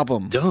rest of the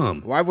album,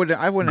 dumb. Why would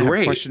I wouldn't have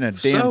Great. questioned a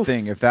damn So-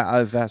 thing if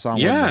that song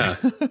Yeah,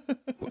 wasn't there.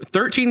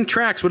 13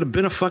 tracks would have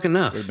been a fuck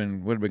enough. would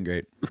have been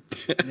great.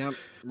 Yep,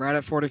 right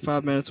at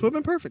 45 minutes would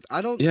have been perfect.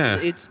 I don't. Yeah.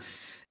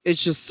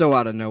 It's just so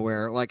out of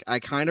nowhere. Like I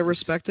kind of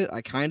respect it.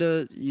 I kind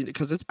of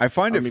because it's. I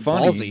find it mean,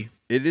 funny. ballsy.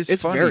 It is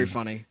It's funny. very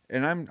funny.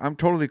 And I'm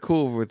totally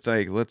cool with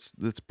like let's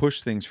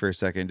push things for a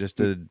second just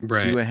to see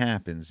Right. what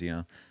happens, you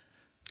know.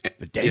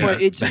 But damn,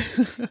 But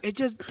it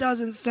just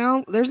doesn't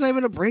sound. There's not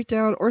even a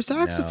breakdown or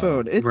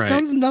saxophone. It Right.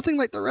 sounds nothing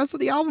like the rest of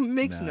the album. It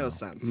makes no No.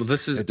 sense. Well,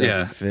 this is it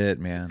doesn't yeah. fit,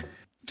 man.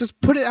 Just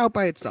put it out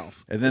by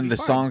itself. And then It'd the be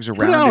fine. songs Put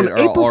around out it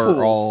April are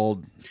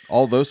Fools.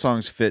 all those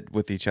songs fit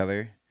with each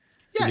other.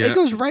 Yeah, Yeah. it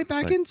goes right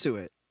back like- into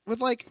it with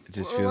like. It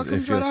just what feels- it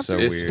comes right feels so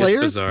after? weird. It's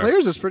Players, bizarre.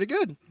 players is pretty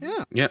good.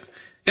 Yeah. Yeah.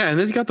 Yeah, and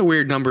then you got the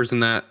weird numbers in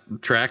that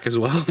track as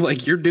well.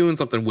 Like you're doing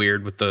something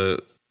weird with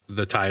the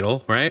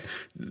title, right?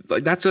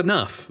 Like that's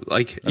enough.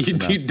 Like That's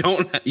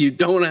you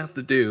don't have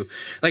to do.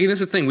 Like and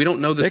this is the thing, we don't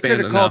know this They band could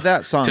have enough called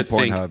that song to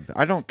think- Pornhub.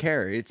 I don't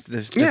care. It's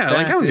the Yeah, like,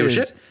 I fact don't give a is,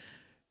 shit.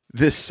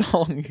 This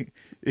song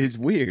is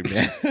weird,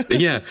 man.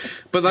 Yeah,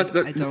 but I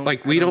don't-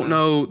 like I we don't don't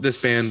know this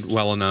band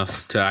well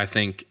enough to I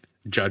think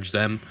judge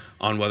them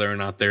on whether or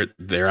not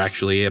they're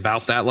actually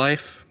about that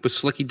life with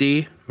Slicky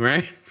D,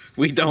 right?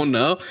 We don't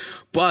know,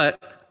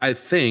 but I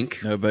think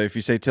No, but if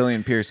you say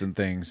Tillian Pearson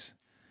things,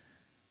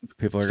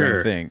 people are Sure.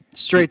 gonna think,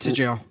 Straight to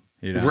jail.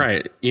 you know,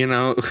 right, you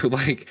know,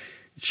 like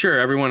sure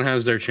everyone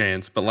has their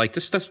chance, but like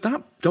just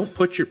stop. Don't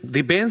put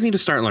the bands need to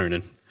start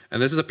learning,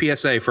 and this is a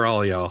PSA for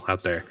all of y'all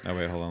out there. Oh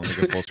wait, hold on, let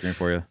me go full screen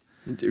for you.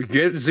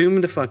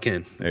 Zoom the fuck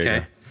in, There you okay?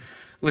 go.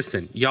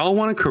 Listen, y'all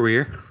want a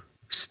career?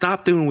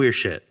 Stop doing weird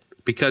shit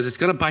because it's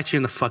gonna bite you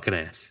in the fucking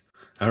ass.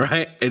 All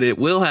right, and it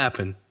will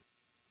happen.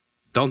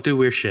 Don't do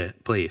weird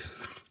shit, please.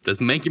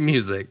 Just make your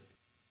music.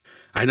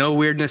 I know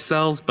weirdness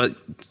sells, but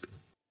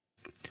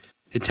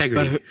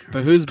integrity,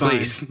 But who's buying?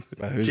 please.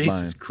 But who's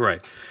Jesus buying?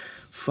 Christ,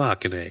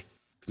 fucking A.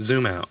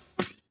 Zoom out.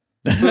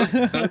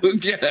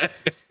 Okay.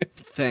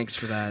 Thanks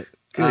for that.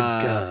 Good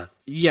God.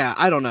 Yeah,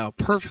 I don't know.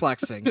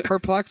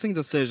 Perplexing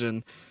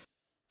decision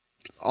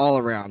all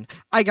around.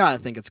 I gotta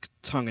think it's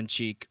tongue in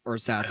cheek or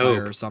satire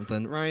hope. or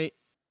something, right?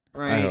 I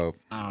Right. hope.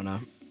 I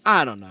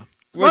don't know.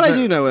 What What's I that-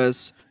 do know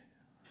is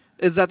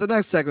that the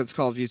next segment's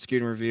called View,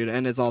 Skewed, and Reviewed,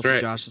 and it's also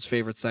Right. Josh's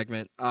favorite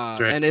segment. right.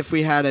 And if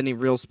we had any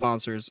real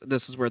sponsors,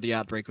 this is where the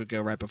ad break would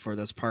go right before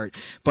this part.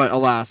 But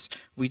alas,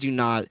 we do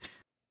not.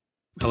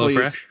 Please,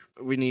 HelloFresh?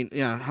 we need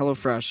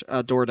HelloFresh,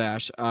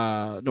 DoorDash,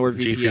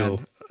 NordVPN.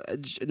 Fuel.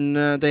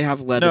 No, they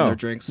have lead in No, their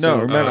drinks. no,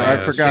 so, remember, I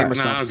yeah, forgot. No, I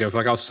Subs. don't give a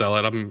fuck. I'll sell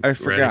it. I'm I ready.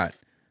 forgot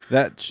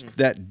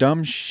that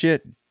dumb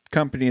shit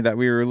company that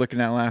we were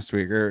looking at last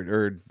week,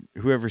 or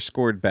whoever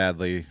scored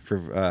badly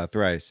for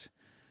Thrice.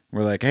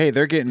 We're like, hey,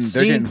 they're getting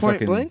Scene Point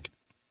fucking Blank.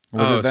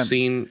 Was Oh, it them?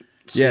 scene.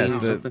 Yes, scene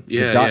the something?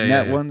 Yeah,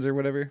 .net yeah. ones or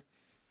whatever.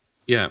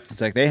 Yeah,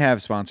 It's like they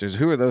have sponsors.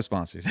 Who are those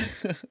sponsors?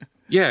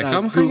 yeah.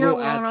 Come hang Google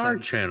out on our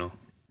AdSense. channel.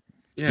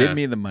 Yeah, Give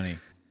me the money.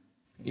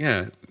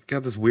 yeah.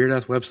 Got this weird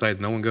ass website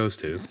no one goes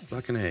to.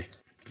 Fucking A.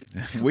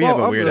 We Well, have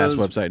a of weird ass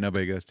those- website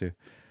nobody goes to.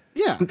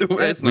 Yeah.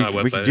 It's We, not a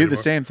website we could do the anymore.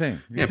 same thing.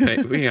 Yeah,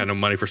 we ain't got no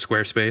money for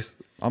Squarespace.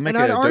 I'll make And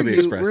it I'd Adobe argue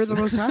Express. we're the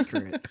most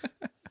accurate.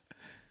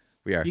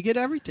 We are. You get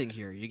everything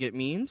here. You get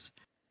memes.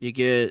 You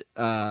get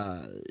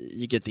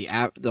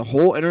the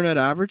whole internet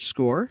average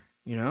score.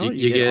 You know,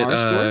 You get our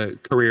score.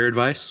 career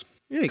advice.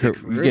 Yeah, you Co-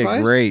 get you career get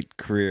advice. great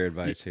career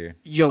advice here.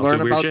 You I'll learn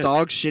do weird about shit.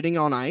 dogs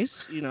shitting on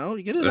ice. You know,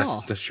 you get it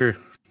all. That's true.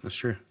 That's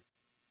true.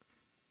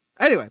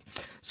 Anyway,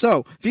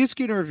 so View,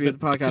 Skewed, and Review, the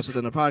podcast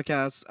within a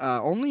podcast.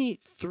 Only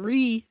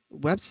 3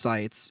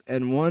 websites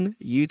and 1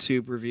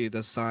 YouTube review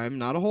this time.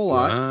 Not a whole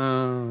lot.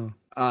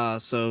 Wow.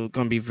 So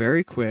going to be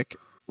very quick.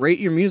 Rate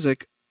Your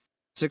Music,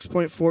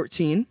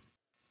 6.14.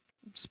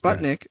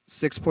 Sputnik,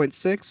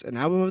 6.6. And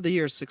Album of the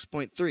Year,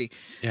 6.3.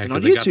 Yeah, And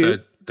on because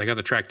YouTube, they got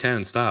the track 10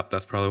 and stop.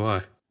 That's probably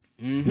why.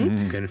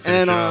 mhm. Couldn't finish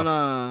And it on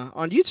off.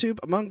 on YouTube,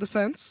 Among the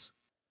Fence,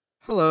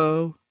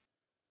 hello,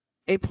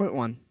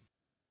 8.1.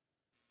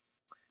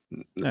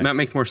 Nice. That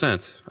makes more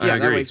sense. Yeah, I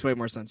that agree. makes way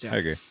more sense. I Yeah.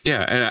 agree.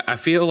 Yeah, and I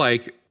feel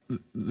like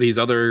these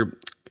other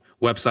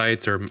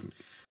websites or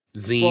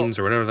zines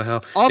or whatever the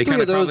hell, All they 3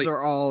 kinda of those probably-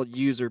 are all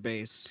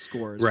user-based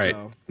scores. right.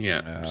 So.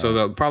 Yeah.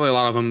 So probably a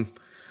lot of them,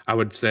 I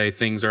would say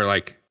things are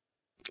like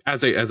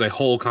as a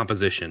whole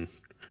composition,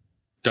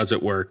 does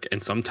it work?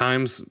 And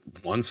sometimes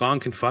one song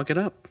can fuck it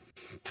up.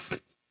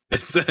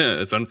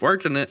 It's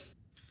unfortunate.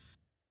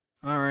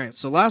 All right.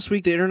 So last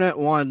week the internet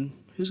won.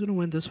 Who's gonna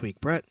win this week?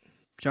 Brett,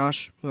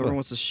 Josh, whoever Oh.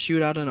 wants to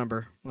shoot out a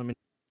number. Let me.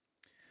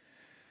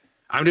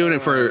 I'm doing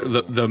it for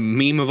the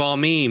meme of all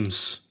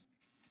memes.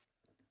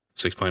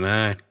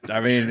 6.9. I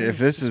mean, if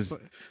this is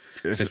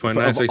if,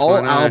 6.9, of all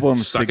 6.9.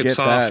 albums Suck to it get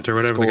soft that or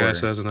whatever the guy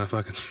score, says in that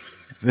fucking.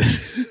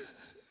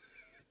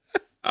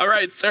 All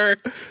right, sir.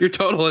 Your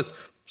total is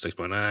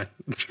 6.9.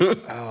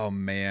 oh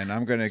man,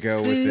 I'm gonna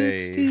go with a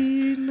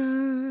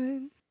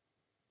 69.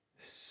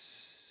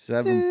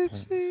 7.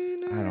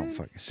 I don't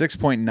fucking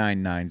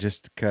 6.99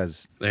 just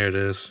because There it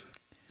is.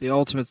 The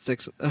ultimate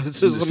 6.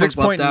 This is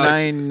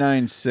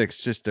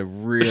 6.996 just a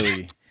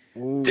really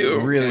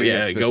Dude, really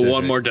yeah, get go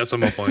one specific. more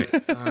decimal point.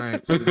 All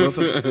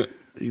right.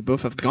 You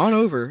both have gone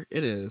over.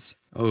 It is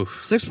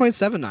Oof.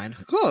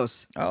 6.79.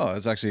 Close. Oh,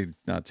 it's actually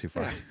not too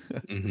far.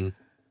 hmm And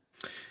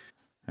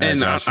And,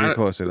 Josh, I- you're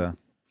closer though.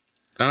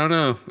 I don't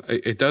know.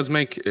 It does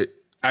make it.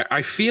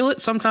 I feel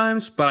it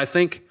sometimes, but I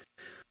think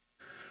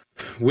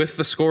with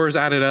the scores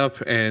added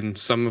up and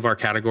some of our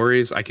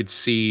categories, I could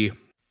see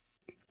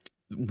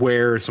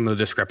where some of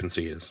the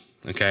discrepancy is.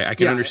 Okay, I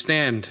can Yeah.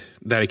 understand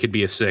that it could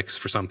be a 6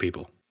 for some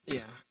people.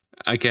 Yeah.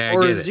 Okay, I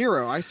Or get a it.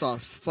 0. I saw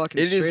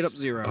fucking It straight is- up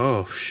 0.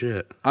 Oh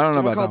shit! I don't know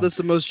Someone about called that. this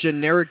the most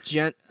generic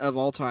gent of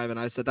all time, and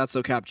I said that's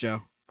so cap,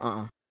 Joe.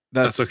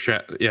 That's okay.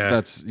 Yeah,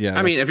 That's yeah.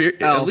 I mean, if you're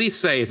L. at least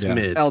say it's Yeah.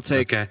 mid. L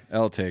take. Okay,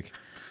 L take.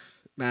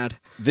 Mad.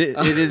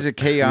 It is a mad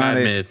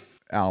chaotic mid.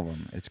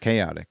 album. It's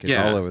chaotic. It's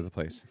Yeah. all over the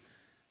place.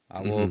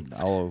 I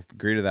will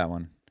agree to that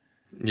one.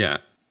 Yeah.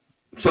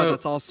 But So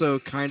that's also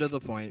kind of the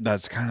point.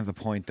 That's kind of the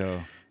point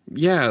though.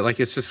 yeah, like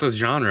it's just a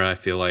genre. I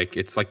feel like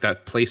it's like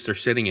that place they're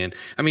sitting in.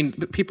 I mean,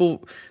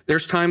 people.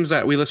 There's times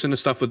that we listen to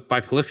stuff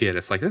by Polyphia, and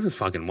it's like this is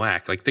fucking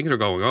whack. Like things are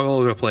going all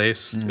over the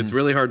place. Mm-hmm. It's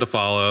really hard to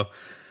follow.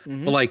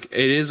 But like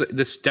it is.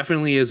 This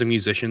definitely is a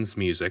musician's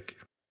music.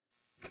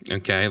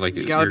 Okay, like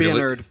You gotta be a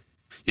nerd.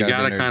 You Gotta be a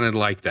gotta nerd. kind of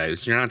like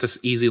that. You're not just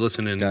easy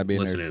listening Gotta be a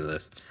nerd. listening to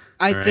this.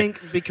 I All right. think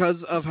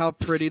because of how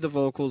pretty the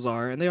vocals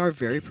are, and they are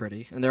very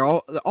pretty, and they're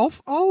all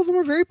of them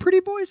are very pretty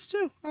boys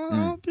too.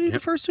 I'll be the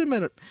Yep. first to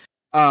admit it.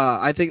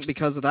 I think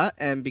because of that,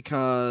 and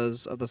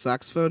because of the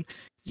saxophone,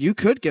 you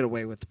could get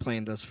away with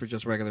playing this for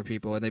just regular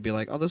people, and they'd be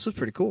like, "Oh, this is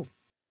pretty cool."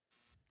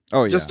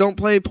 Oh yeah. Just don't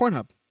play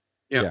Pornhub.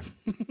 Yeah.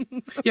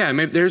 Yeah,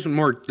 maybe there's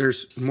more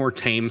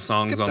tame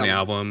songs Skip on that the one.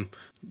 album.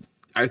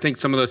 I think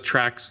some of those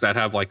tracks that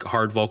have like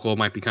hard vocal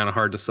might be kind of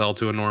hard to sell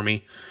to a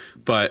normie,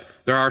 but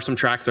there are some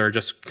tracks that are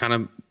just kind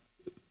of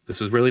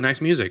this is really nice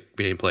music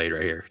being played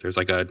right here. There's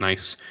like a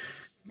nice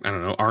I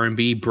don't know,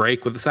 R&B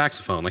break with the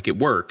saxophone. Like it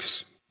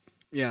works.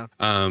 Yeah.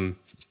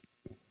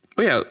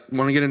 But yeah,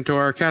 want to get into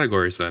our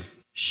categories then.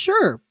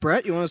 Sure,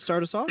 Brett. You want to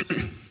start us off?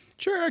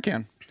 Sure, I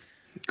can.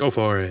 Go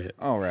for it.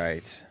 All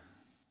right.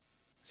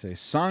 Say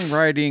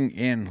songwriting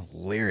and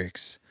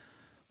lyrics.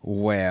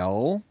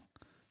 Well,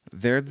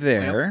 they're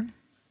there.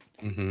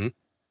 Mm-hmm.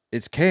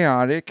 It's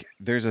chaotic.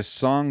 There's a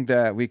song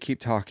that we keep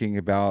talking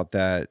about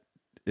that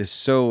is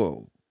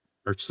so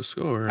Hurts the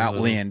score.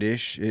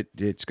 outlandish.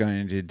 It's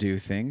going to do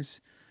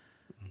things.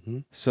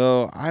 Mhm.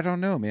 So I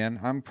don't know, man.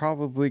 I'm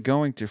probably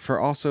going to for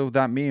also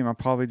that meme. I'll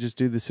probably just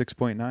do the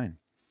 6.9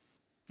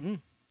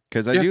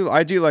 because Yeah.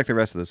 I do like the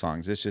rest of the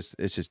songs. It's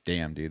just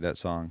damn, dude, that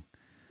song.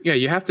 Yeah,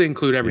 you have to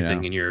include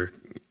everything know, in your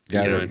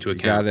Gotta into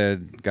account.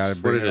 gotta That's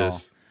bring what it it all.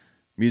 is.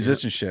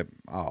 Musicianship.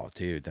 Oh,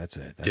 dude, that's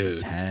a Dude.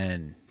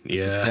 10. That's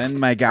Yeah. a 10,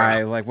 my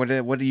guy. Like, what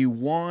do you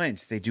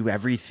want? They do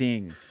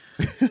everything.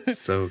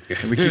 So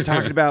good. We keep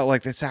talking about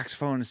like the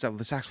saxophone and stuff.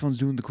 The saxophone's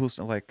doing the cool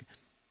stuff. Like,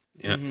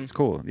 Yeah. it's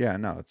cool. Yeah,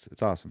 no,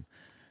 it's awesome.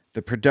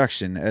 The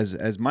production,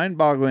 as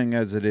mind-boggling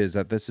as it is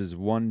that this is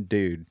one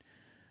dude,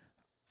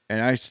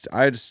 and I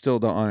still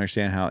don't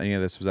understand how any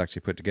of this was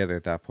actually put together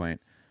at that point.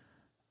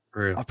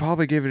 For real. I'll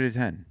probably give it a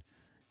 10.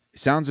 It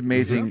sounds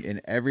amazing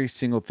in every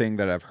single thing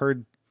that I've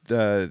heard.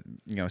 The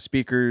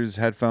speakers,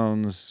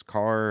 headphones,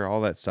 car, all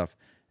that stuff.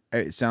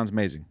 It sounds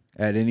amazing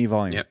at any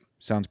volume. Yep.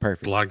 Sounds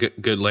perfect. A lot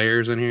of good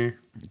layers in here.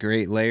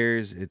 Great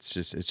layers. It's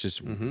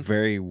just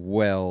very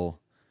well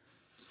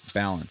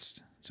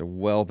balanced. It's a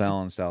well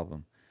balanced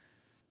album.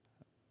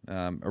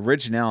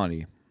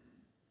 Originality.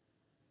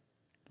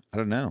 I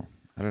don't know.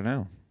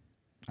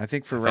 I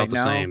think for I right felt the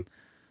now, same.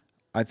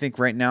 I think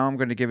right now I'm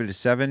going to give it a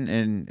 7,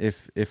 and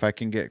if I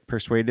can get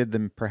persuaded,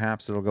 then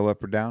perhaps it'll go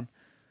up or down.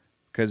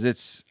 Because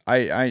it's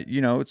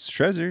it's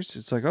Shrezzers.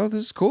 It's like, oh,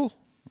 this is cool.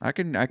 I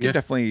can Yeah.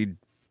 definitely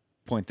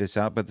point this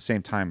out, but at the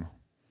same time,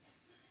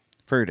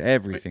 I've heard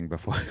everything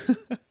before.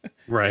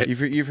 Right.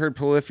 You've heard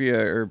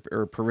Polyphia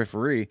or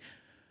Periphery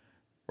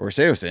or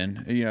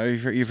Seosin.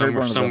 You've heard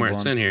one of somewhere those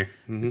it's ones. in here.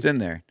 Mhm. It's in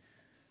there.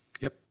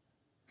 Yep.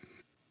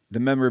 The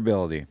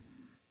memorability.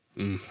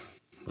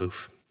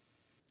 Oof.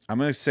 I'm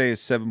going to say a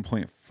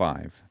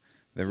 7.5.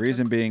 The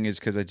reason being is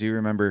because I do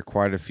remember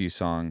quite a few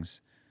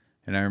songs,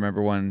 and I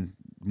remember one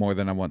more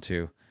than I want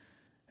to.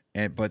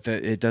 But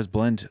it does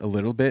blend a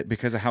little bit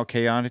because of how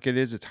chaotic it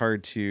is. It's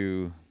hard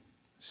to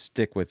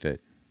stick with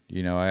it.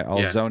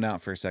 I'll zone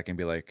out for a second and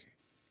be like,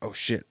 oh,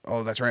 shit.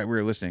 Oh, that's right. We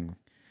were listening.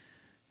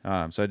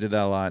 So I did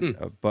that a lot.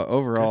 But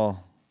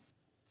overall,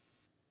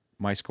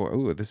 my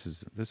score, this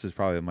is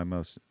probably my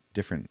most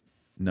different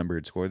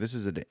numbered score. This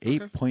is an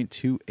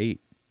 8.28.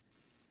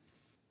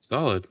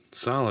 Solid.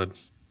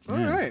 All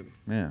right.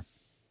 Yeah.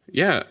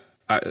 Yeah.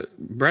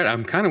 Brett,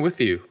 I'm kind of with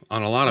you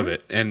on a lot of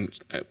it, and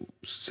I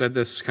said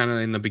this kind of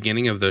in the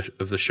beginning of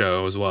the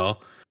show as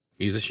well.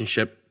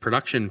 Musicianship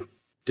production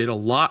did a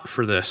lot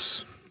for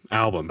this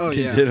album. Oh,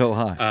 He yeah. did a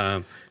lot.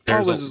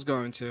 Always was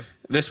going to.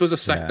 This was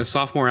a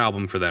sophomore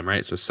album for them,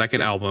 right? So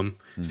second album.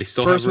 They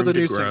still First have room with a to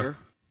new grow. singer.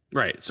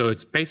 Right. So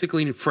it's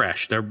basically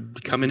fresh. They're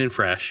coming in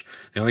fresh.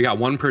 They only got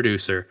one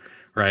producer,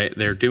 right?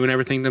 They're doing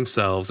everything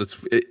themselves.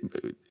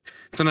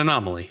 It's an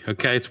anomaly,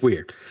 okay? It's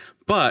weird.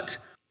 But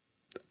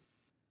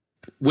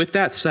with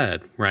that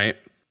said, right,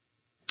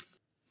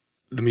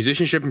 the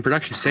musicianship and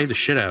production saved the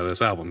shit out of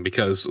this album,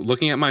 because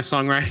looking at my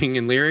songwriting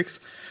and lyrics,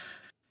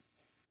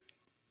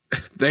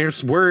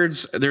 there's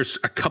words, there's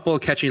a couple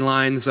of catchy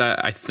lines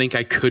that I think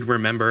I could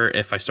remember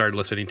if I started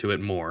listening to it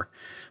more.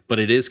 But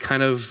it is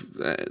kind of,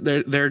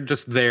 they're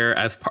just there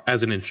as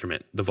an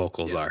instrument, the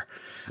vocals are.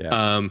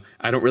 Yeah.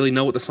 I don't really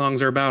know what the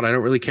songs are about. I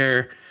don't really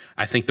care.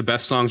 I think the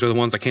best songs are the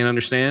ones I can't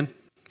understand.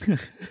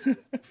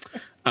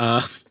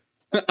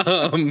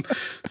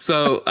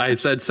 So I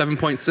said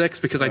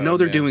 7.6 because I know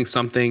they're doing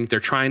something.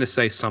 They're trying to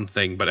say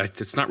something, but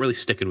it's not really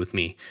sticking with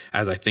me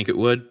as I think it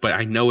would. But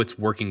I know it's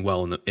working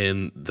well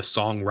in the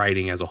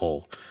songwriting as a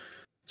whole.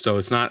 So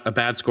it's not a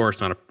bad score. It's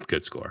not a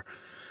good score.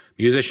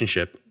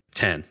 Musicianship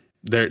 10.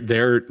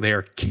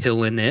 They're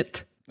killing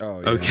it. Oh,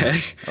 yeah.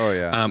 Okay. Oh,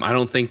 yeah. I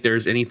don't think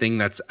there's anything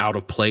that's out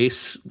of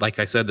place. Like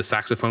I said, the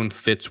saxophone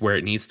fits where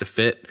it needs to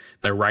fit.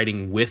 They're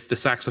writing with the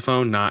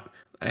saxophone, not,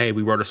 hey,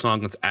 we wrote a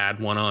song, let's add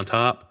one on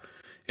top.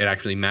 It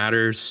actually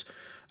matters.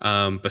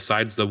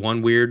 Besides the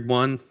one weird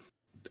one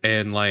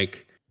and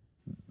like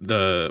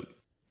the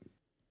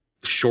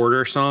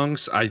shorter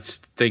songs, I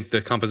think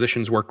the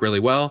compositions work really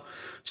well.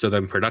 So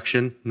then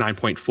production,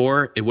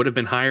 9.4. It would have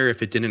been higher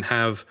if it didn't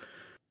have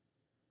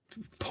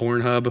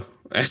Pornhub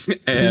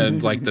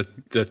and like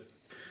the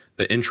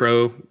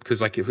intro, because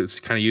like it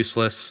was kind of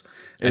useless.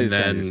 It is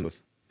kinda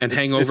useless. And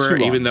It's Hangover, too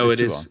long. even though It's it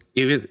too is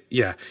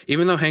long.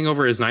 even though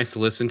Hangover is nice to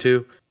listen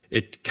to,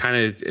 it kind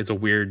of is a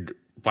weird,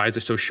 why is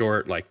it so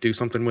short? Like do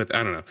something with,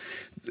 I don't know.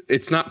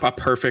 It's not a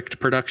perfect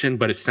production,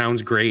 but it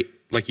sounds great,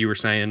 like you were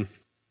saying.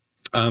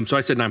 So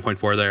I said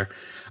 9.4 there.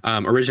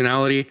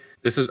 Originality,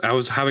 I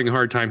was having a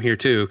hard time here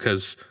too,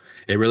 because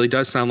it really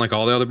does sound like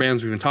all the other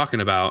bands we've been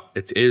talking about.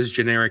 It is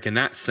generic in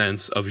that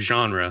sense of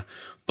genre,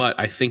 but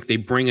I think they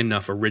bring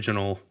enough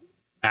original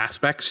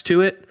aspects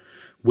to it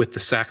with the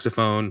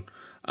saxophone,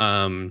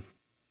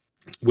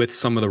 with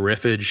some of the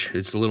riffage.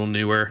 It's a little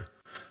newer,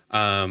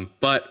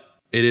 but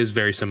it is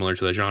very similar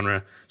to the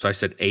genre. So I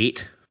said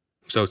 8.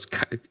 So it's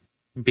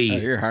B. Oh,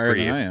 you're higher for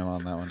than you. I am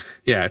on that one.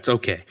 Yeah, it's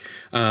okay.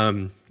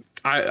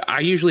 I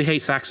usually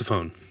hate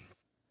saxophone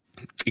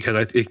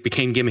because it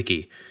became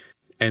gimmicky.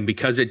 And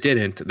because it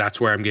didn't, that's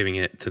where I'm giving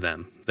it to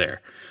them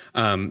there.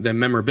 Then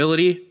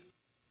memorability,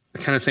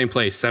 kind of same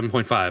place,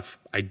 7.5.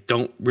 I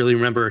don't really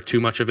remember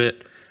too much of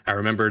it. I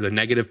remember the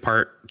negative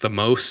part the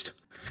most.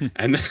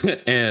 and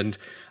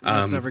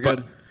That's never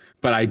good.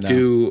 But I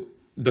do,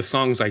 the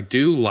songs I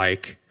do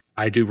like,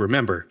 I do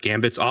remember.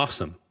 Gambit's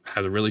awesome.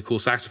 Has a really cool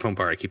saxophone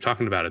part. I keep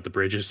talking about it. The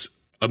bridge is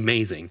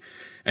amazing.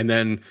 And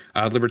then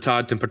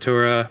Libertad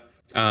Temperatura,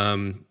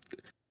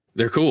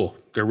 they're cool.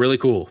 They're really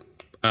cool.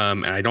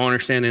 And I don't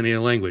understand any of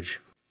the language,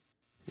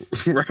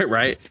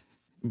 right?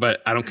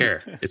 But I don't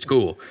care. It's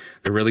cool.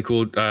 They're really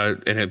cool,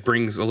 and it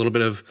brings a little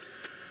bit of,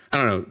 I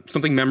don't know,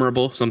 something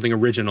memorable, something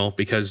original,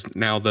 because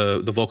now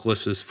the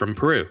vocalist is from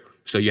Peru,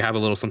 so you have a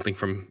little something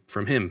from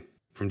him,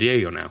 from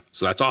Diego now.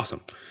 So that's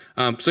awesome.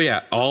 So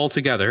yeah, all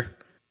together,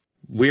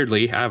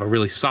 weirdly, I have a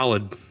really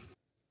solid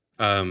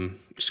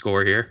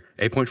score here,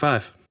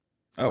 8.5.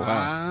 Oh, wow.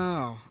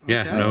 Wow.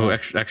 Yeah, Okay. no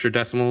extra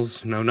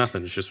decimals, no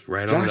nothing. It's just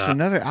right on Josh, that.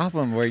 another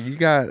album where you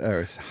got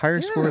a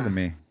higher score than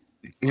me.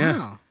 Yeah.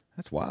 Wow.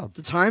 That's wild.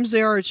 The times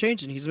they are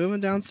changing. He's moving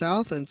down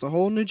south, and it's a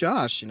whole new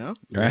Josh, you know?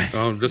 Right?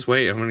 Oh, just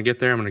wait. I'm going to get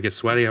there. I'm going to get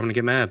sweaty. I'm going to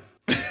get mad.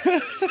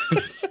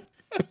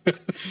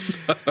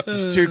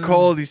 He's too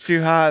cold. He's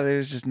too hot.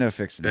 There's just no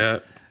fixing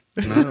it.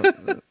 Yeah.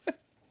 No.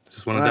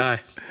 Just want to die.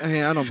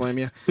 Hey, I don't blame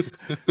you.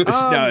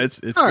 No, it's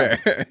all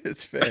fair. right.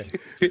 It's fair.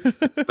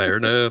 Fair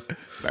enough.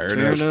 Fair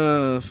Fair enough.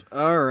 enough.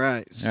 All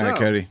right. So, All right,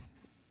 Cody.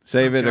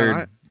 Save it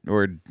God,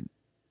 or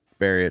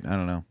bury it. I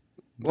don't know.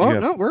 well, You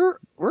have- no,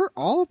 we're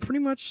all pretty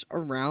much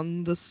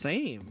around the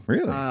same.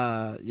 Really?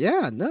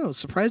 Yeah, no,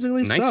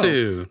 surprisingly Nice so.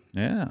 to.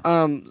 Yeah.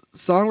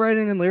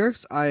 Songwriting and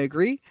lyrics, I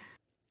agree.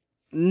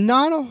 I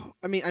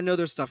mean, I know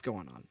there's stuff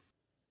going on,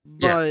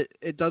 Yeah. but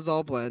it does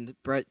all blend.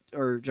 Brett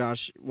or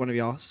Josh, one of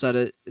y'all said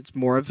it. It's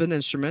more of an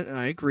instrument, and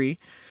I agree.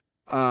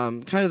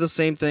 Kind of the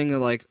same thing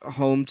like a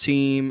home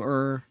team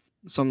or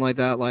something like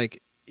that.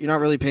 Like you're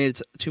not really paying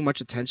too much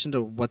attention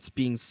to what's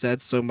being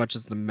said so much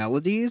as the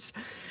melodies,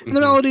 and the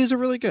Mhm. melodies are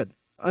really good.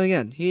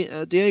 Again,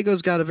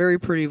 Diego's got a very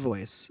pretty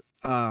voice.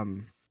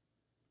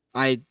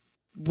 I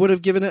would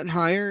have given it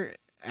higher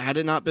had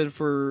it not been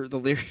for the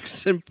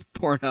lyrics in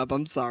Pornhub.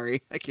 I'm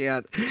sorry, I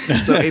can't.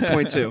 So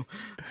 8.2.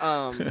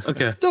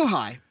 Okay. Still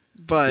high,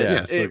 but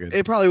Yeah, still good.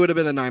 it probably would have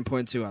been a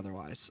 9.2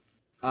 otherwise.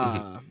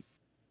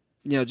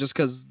 Just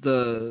because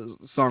the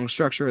song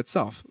structure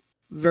itself,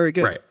 very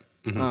good. Right.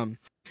 Mhm.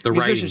 The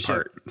writing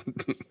musicianship.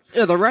 part.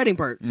 Yeah, the writing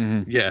part,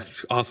 Mhm. Yeah.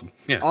 Awesome.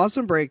 Yeah.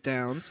 awesome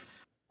breakdowns,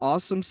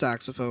 awesome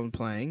saxophone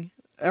playing,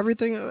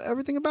 everything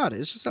about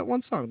it. It's just that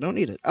one song. Don't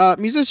need it.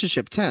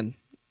 Musicianship 10.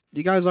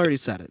 You guys already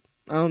said it.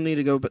 I don't need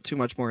to go too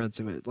much more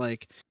into it.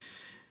 Like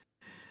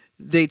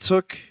they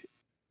took.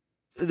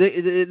 This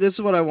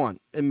is what I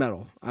want in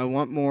metal. I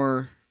want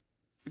more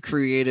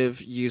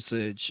creative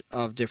usage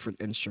of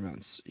different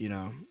instruments.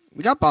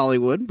 We got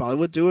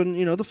Bollywood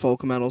doing the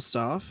folk metal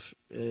stuff.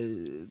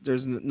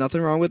 There's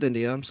nothing wrong with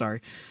India. I'm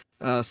sorry.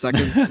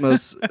 Second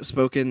most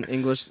spoken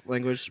English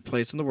language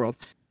place in the world.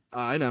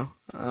 I know.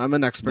 I'm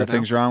an expert.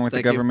 Nothing's now. wrong with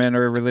Thank the you. government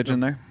or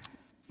religion there.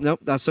 Nope,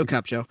 that's so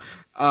captio.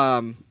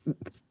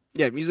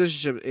 Yeah,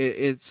 musicianship.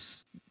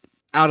 It's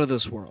out of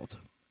this world.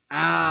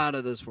 Out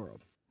of this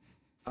world.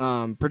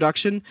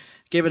 Production,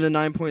 gave it a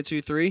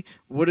 9.23.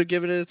 Would have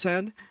given it a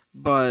 10,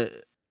 but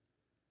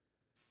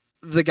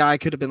the guy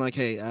could have been like,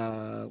 "Hey,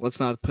 let's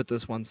not put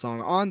this one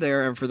song on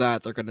there," and for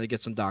that, they're gonna get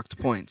some docked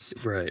points.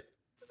 Right.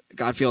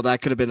 I feel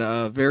that could have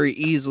been very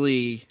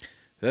easily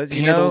You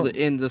handled know,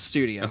 in the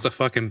studio. That's a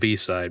fucking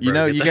B-side. you bro.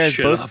 know, Get you that guys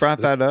shit both off.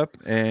 brought that up,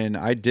 and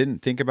I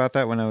didn't think about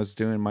that when I was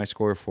doing my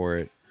score for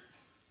it.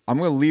 I'm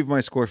gonna leave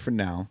my score for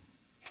now.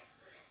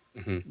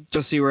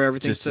 Just see where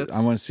everything Just sits.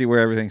 I want to see where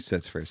everything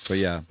sits first. But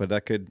yeah, I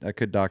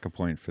could dock a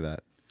point for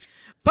that.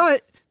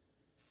 But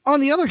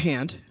on the other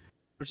hand,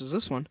 which is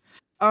this one,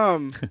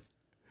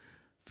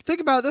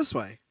 think about it this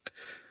way: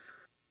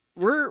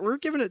 we're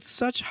giving it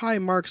such high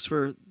marks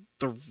for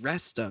the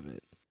rest of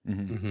it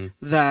Mm-hmm.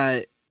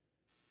 that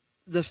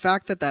the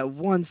fact that that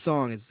one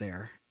song is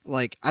there,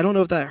 like, I don't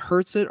know if that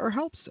hurts it or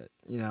helps it,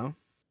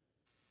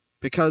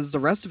 because the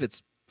rest of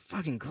it's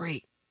fucking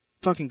great,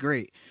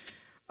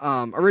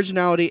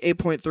 Originality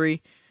 8.3.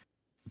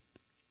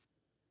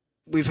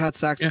 We've had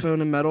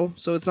saxophone and metal,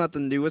 so it's not the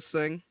newest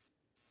thing,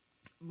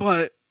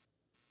 but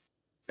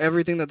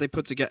everything that they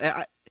put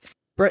together.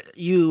 Brett,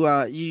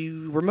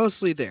 you were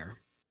mostly there.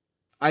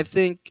 I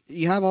think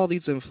you have all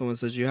these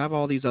influences, you have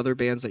all these other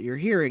bands that you're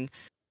hearing,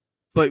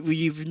 but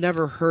you've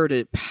never heard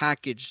it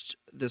packaged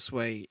this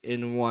way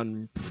in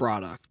one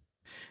product.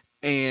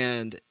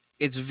 And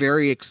it's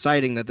very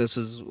exciting that this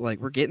is like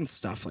we're getting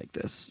stuff like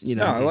this,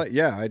 No,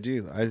 I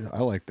do. I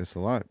like this a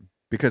lot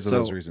because of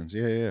those So- reasons.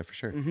 Yeah, for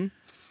sure. Mm-hmm.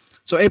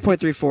 So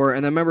 8.34,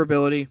 and then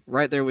memorability,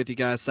 right there with you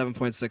guys,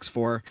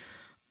 7.64.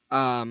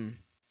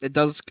 It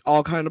does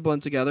all kind of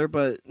blend together,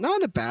 but not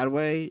in a bad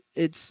way.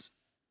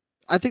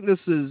 I think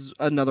this is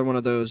another one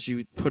of those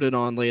you put it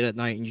on late at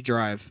night and you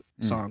drive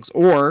songs,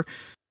 or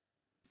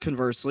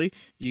conversely,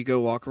 you go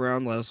walk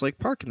around Lettuce Lake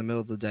Park in the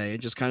middle of the day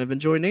and just kind of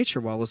enjoy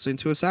nature while listening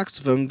to a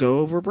saxophone go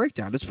over a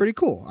breakdown. It's pretty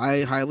cool.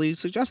 I highly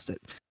suggest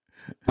it.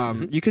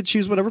 You could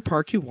choose whatever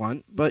park you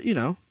want, but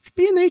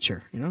be in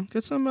nature.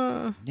 Get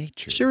some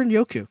Nature.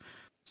 Shirin-yoku,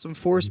 some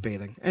forest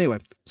bathing. Anyway,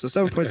 so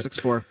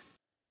 7.64,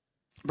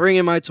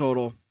 bringing my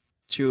total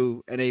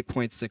to an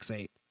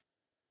 8.68.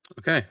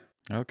 Okay.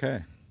 Okay.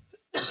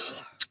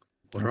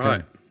 All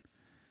right.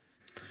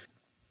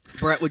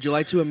 Brett, would you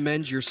like to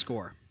amend your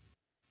score?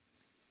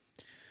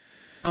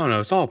 Oh no,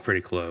 it's all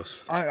pretty close.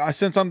 I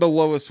since I'm the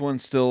lowest one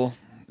still,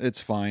 it's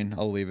fine.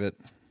 I'll leave it.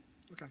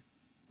 Okay.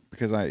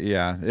 Because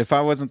if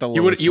I wasn't the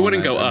You lowest,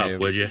 wouldn't one, go I may up, have-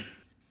 would you?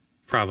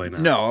 Probably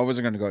not. No, I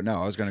wasn't gonna go.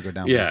 No, I was gonna go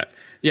down. Yeah.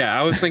 Yeah,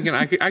 I was thinking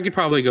I could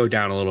probably go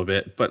down a little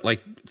bit, but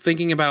like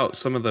thinking about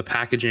some of the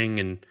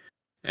packaging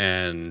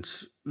and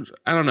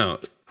I don't know.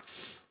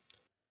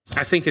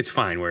 I think it's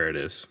fine where it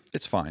is.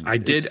 It's fine. I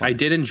It's fine.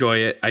 did enjoy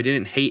it. I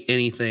didn't hate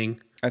anything.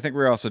 I think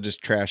we're also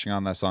just trashing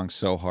on that song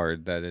so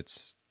hard that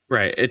it's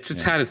Right. It's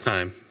Yeah. had its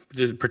time.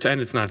 Just pretend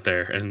it's not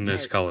there and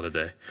just call it a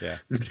day. yeah.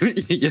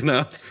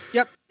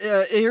 Yep.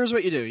 Here's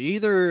what you do.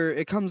 Either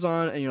it comes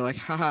on and you're like,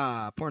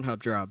 haha, Pornhub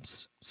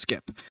drops,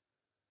 skip,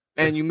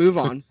 and you move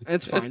on, and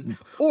it's fine.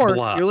 Or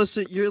Blah. you're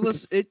listening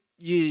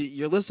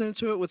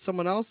to it with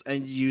someone else,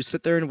 and you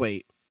sit there and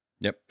wait,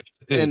 Yep.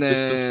 and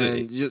Just to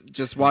then see.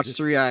 just watch Just-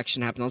 the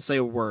reaction happen. Don't say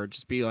a word.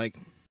 Just be like,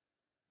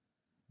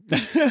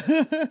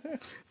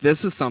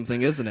 This is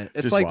something, isn't it?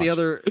 It's Just like the watch.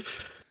 other.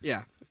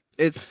 Yeah.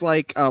 It's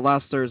like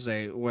last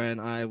Thursday when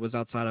I was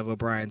outside of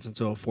O'Brien's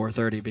until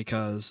 4:30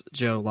 because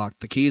Joe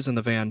locked the keys in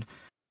the van.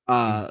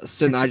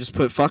 So I just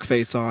put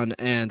fuckface on,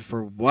 and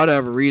for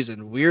whatever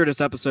reason, weirdest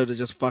episode to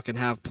just fucking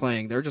have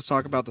playing. They're just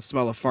talking about the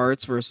smell of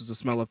farts versus the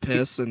smell of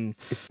piss and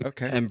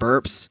Okay.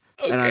 burps,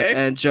 Okay.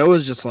 and Joe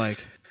was just like,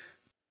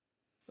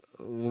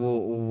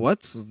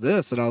 "What's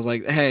this?" And I was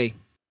like, "Hey,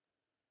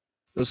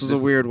 this is a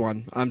This- weird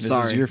one. I'm This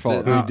sorry. is your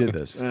fault. Uh, Who did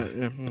this? yeah.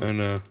 I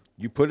know.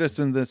 You put us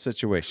in this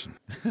situation.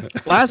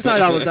 Last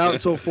night I was out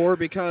until 4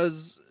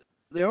 because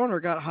the owner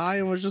got high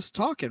and was just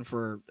talking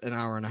for an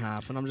hour and a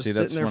half, and I'm just See,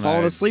 that's sitting there when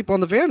falling I- asleep on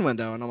the van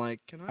window, and I'm like,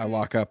 "Can I? I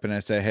walk up and I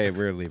say, "Hey,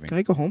 we're leaving." Can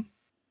I go home?"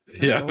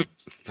 Yeah.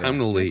 It's time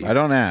to leave. I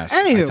don't ask.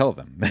 I Anywho. tell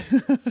them.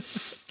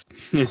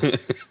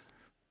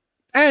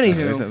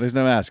 Anywho, there's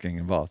no asking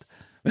involved.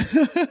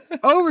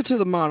 over to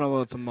the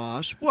Monolith of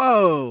Mosh.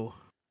 Whoa!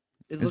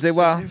 It looks it so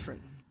well?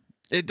 different.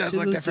 It does It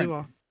look looks different. so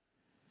well.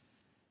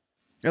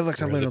 It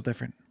looks a Where is little it?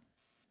 different.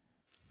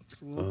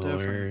 It's a little Oh,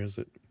 different. where is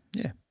it?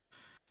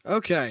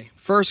 Okay,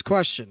 first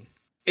question: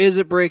 is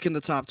it breaking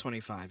the top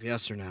 25?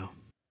 Yes or no?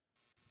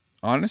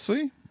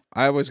 Honestly,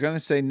 I was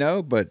gonna say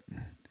no, but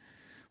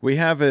we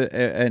have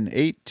an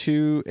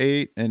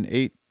 8-2-8 and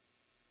 8.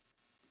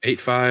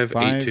 8.5,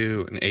 5.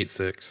 8.2, and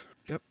 8.6.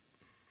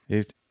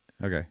 Eight.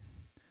 Okay.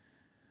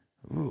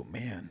 Ooh,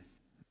 man.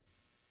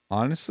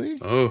 Honestly,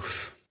 Oh.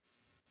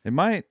 it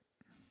might.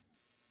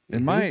 It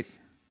Mhm. might.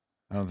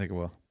 I don't think it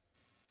will.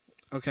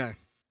 Okay.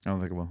 I don't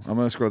think it will. I'm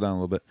gonna scroll down a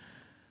little bit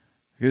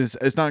because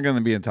it's not gonna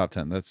be in top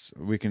 10.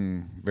 We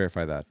can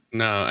verify that.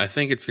 No, I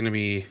think it's going to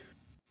be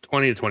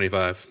 20 to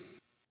 25.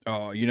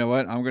 Oh, you know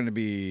what? I'm gonna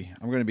be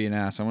an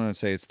ass. I'm gonna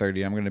say it's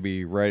 30. I'm gonna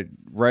be right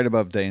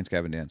above Dance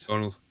Gavin Dance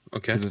Oh,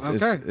 okay. because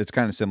Okay. it's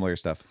kind of similar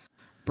stuff.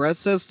 Brett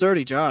says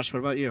 30. Josh, what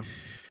about you?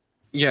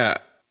 Yeah.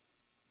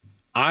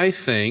 I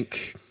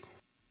think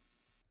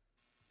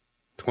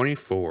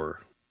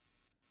 24.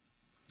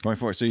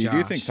 24. So you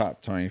do think Josh.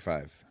 top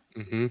 25?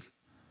 Mm-hmm.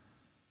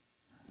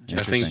 I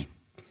Interesting. think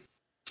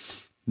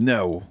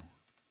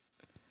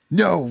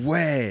No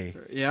way.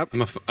 Yep.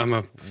 I'm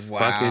a Wow.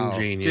 fucking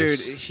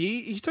genius. Dude,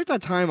 he took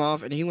that time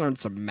off and he learned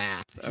some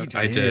math. Okay.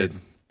 I did.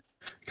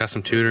 Got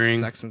some tutoring.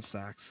 Sex and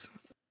sax.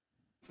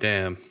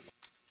 Damn.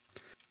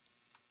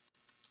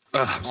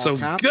 I'm All so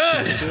caps,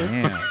 good.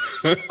 Damn,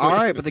 All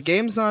right, but the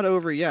game's not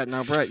over yet.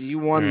 Now, Brett, you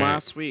won All right.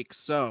 last week,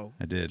 so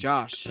I did.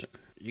 Josh,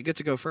 you get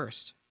to go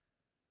first.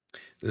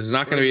 This is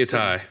not going to be a Where's it sitting?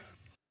 tie.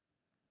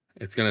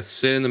 It's going to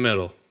sit in the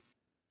middle.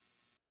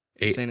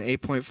 You're saying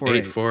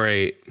 8.48.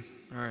 8.48.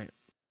 All right,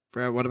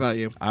 Brett, what about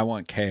you? I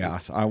want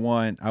chaos. I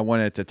want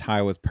it to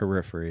tie with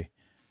Periphery,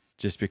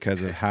 just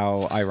because of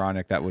how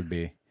ironic that would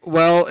be.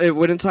 Well, it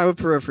wouldn't tie with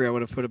Periphery. I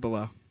would have put it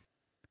below.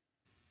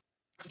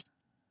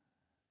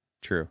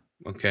 True.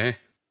 Okay.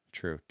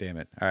 True. Damn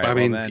it. All right. I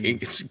mean, well then,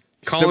 it's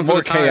calling some for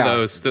more the tie, though.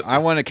 chaos. Still- I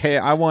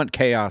want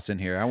chaos in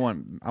here. I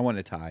want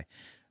a tie.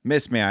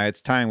 Miss May I?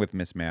 It's tying with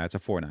Miss May I. It's a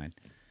 4-9.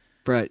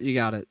 Brett, you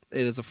got it.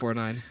 It is a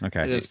 4-9.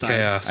 Okay. It is tied.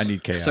 chaos. I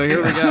need chaos. So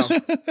here we go.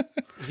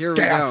 Here we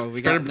Chaos. go.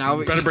 We got Better,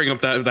 now. better bring up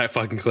that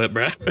fucking clip,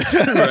 Brad.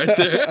 Right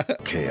there.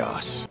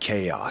 Chaos,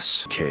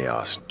 chaos,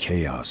 chaos,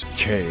 chaos,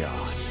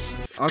 chaos.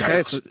 Okay,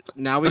 Chaos. so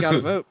now we got to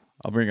vote.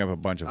 I'll bring up a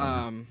bunch of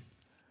them.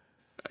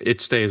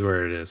 It stays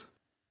where it is.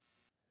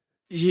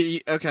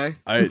 Okay.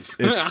 It's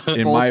in Bold my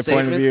point of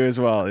statement. view as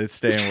well. It's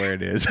staying where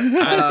it is.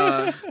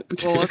 Well,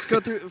 let's go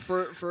through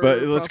for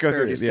but let's go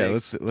through it. prosperity's Yeah,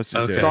 sake. let's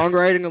just do Okay. it.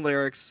 Songwriting and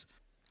lyrics.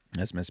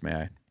 That's Miss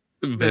May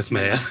I. Best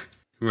man.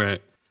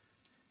 Right.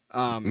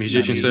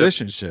 Musicianship.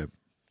 Musicianship.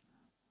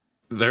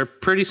 They're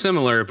pretty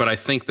similar, but I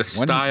think the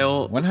One-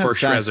 style one has for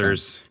saxophone.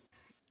 Shrezzers.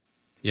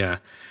 Yeah.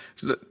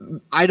 So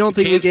I don't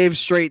think we Can't- gave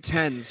straight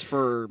 10s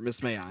for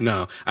Miss May I.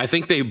 no, I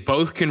think they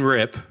both can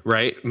rip,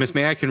 right? Miss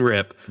May I can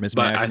rip, Miss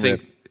but May I I can think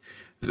rip.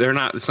 they're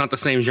not. It's not the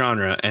same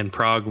genre, and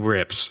prog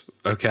rips.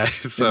 Okay,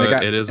 so And they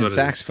got it is and what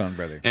saxophone,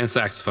 brother. it is. And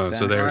saxophone, so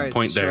Sax. there's All a right,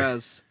 point so there.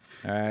 Shrez.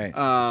 All right.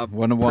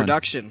 1-1.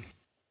 Production.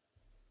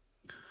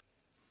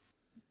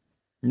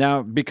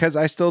 Now, because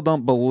I still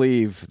don't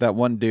believe that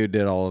one dude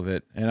did all of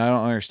it, and I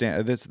don't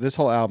understand this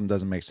whole album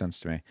doesn't make sense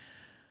to me.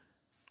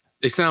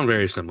 They sound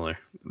very similar.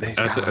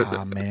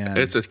 Oh man,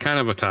 It's kind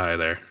of a tie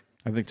there.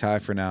 I think tie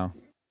for now.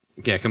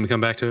 Yeah, can we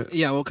come back to it?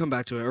 Yeah, we'll come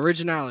back to it.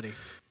 Originality.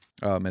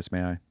 Oh, Miss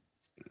May I?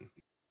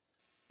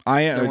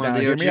 I They're one of now the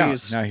hear me out.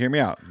 OGs. Now hear me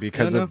out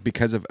because Yeah, of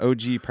because of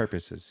OG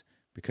purposes.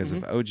 Because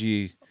of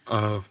OG,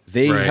 Oh,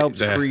 they right, helped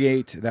the-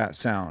 create that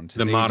sound. the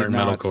They did modern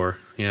not- metalcore.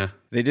 Yeah.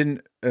 They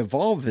didn't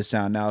evolve the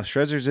sound. Now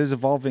Shrezzers is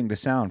evolving the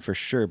sound for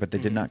sure, but they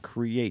did not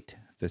create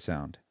the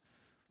sound.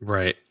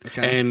 Right.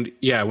 Okay. And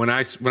yeah, when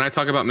I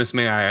talk about Miss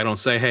May I don't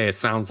say, hey, it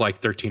sounds like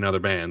 13 other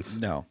bands,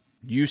 No,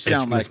 you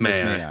sound like Miss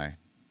May I.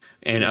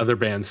 and other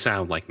bands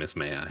sound like Miss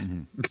May I.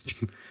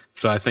 Mm-hmm.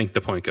 So I think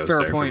the point goes Fair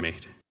there point. for me.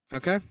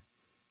 Okay.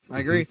 I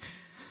agree.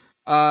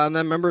 And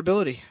then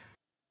memorability.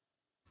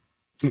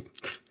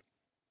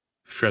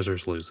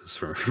 Shrezzers loses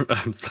for.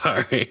 I'm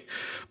sorry,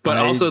 but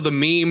I- also the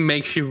meme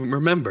makes you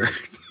remember.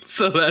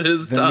 So that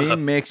is The tough.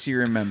 meme makes you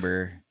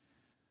remember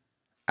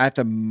at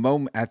the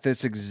moment, at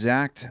this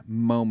exact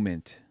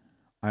moment,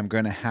 I'm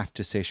going to have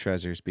to say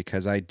Shrezzers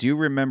because I do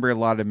remember a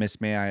lot of Miss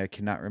May I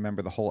cannot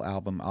remember the whole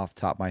album off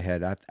the top of my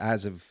head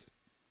as of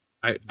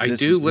I this-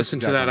 do this listen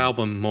to exact that one.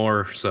 album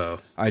more so.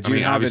 I do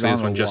mean, have it obviously this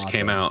on one a just lot,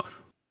 came though. out.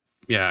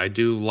 Yeah, I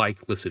do like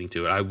listening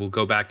to it. I will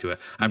go back to it.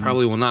 I Mm-hmm.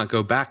 probably will not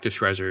go back to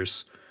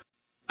Shrezzers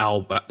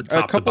album, a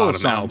top to couple of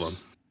bottom songs. album.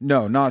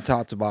 No, not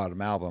top to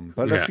bottom album,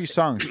 but a Yeah. few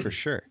songs for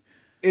sure.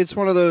 It's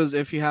one of those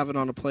if you have it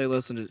on a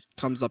playlist and it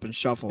comes up in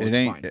shuffle, It it's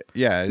ain't, fine.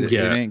 yeah, it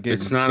Yeah, ain't getting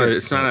it's not skipped, a.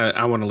 It's not a.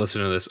 I want to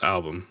listen to this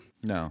album.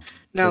 No.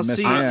 Now, But Miss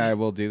see- May I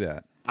will do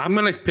that. I'm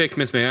gonna pick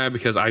Miss May I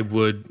because I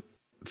would,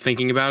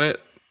 thinking about it.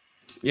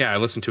 Yeah, I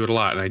listened to it a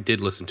lot, and I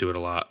did listen to it a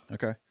lot.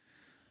 Okay.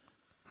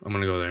 I'm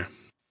gonna go there.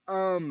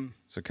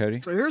 So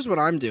Cody, So here's what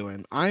I'm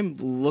doing. I'm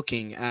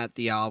looking at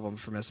the album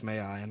for Miss May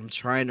I, and I'm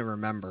trying to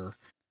remember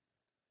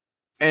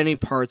any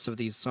parts of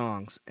these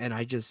songs, and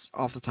I just,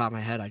 off the top of my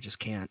head, I just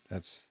can't.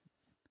 that's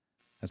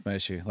my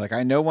issue. Like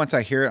I know once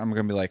I hear it, I'm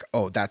gonna be like,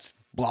 oh, that's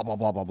blah blah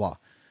blah blah blah.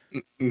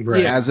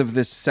 Right. Yeah. As of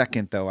this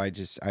second, though, I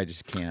just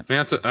can't. I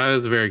mean, that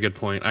is a very good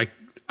point.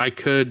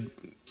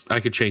 I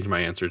could change my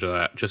answer to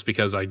that just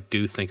because I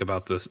do think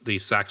about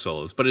these sax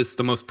solos, but it's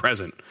the most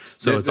present,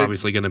 so it's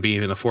obviously going to be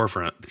in the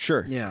forefront.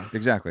 Sure. Yeah.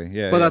 Exactly.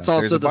 Yeah. But yeah. that's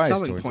There's also a the bias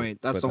selling towards it,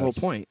 point. That's but the whole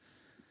point.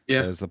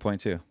 Yeah, That is the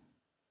point too.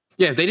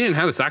 yeah. If they didn't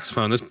have the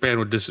saxophone, this band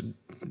would just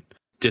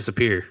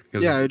disappear.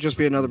 'Cause- Yeah, it would just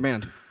be another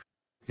band.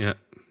 yeah.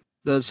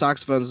 The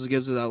saxophones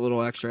gives it that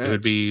little extra edge. It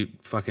would be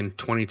fucking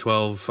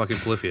 2012 fucking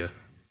Polyphia.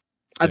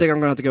 I think I'm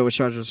going to have to go with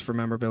Shrezzers for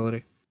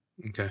memorability.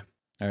 Okay.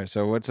 All right.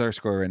 So what's our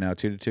score right now?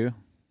 2-2.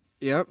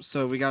 Yep,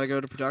 so we got to go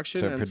to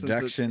production. So and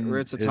production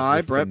since it's a is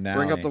tie, the Brett, bring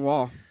up finale. the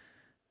wall.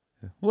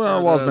 Well,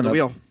 Or wall's the, been the up.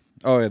 wheel.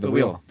 Oh yeah, the The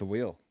wheel. wheel. The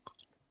wheel.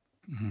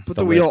 Put The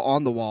the lid. wheel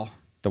on the wall.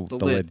 The The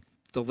lid. lid.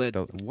 The lid.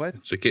 The what?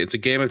 It's a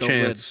game of The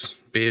chance,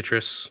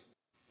 Beatrice.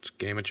 It's a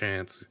game of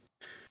chance.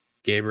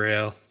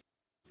 Gabriel,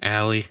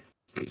 Allie,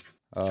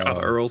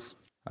 Earls.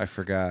 I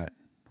forgot.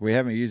 We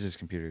haven't used this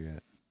computer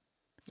yet.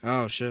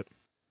 Oh, shit.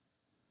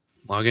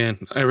 Log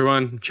in,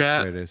 everyone.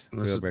 Chat. There it is.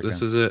 Wheel This breakdown.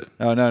 is it.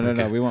 Oh no.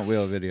 Okay. We want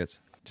wheel of idiots,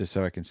 just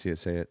so I can see it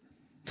say it.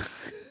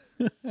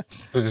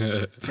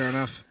 Fair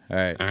enough. All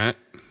right. All right.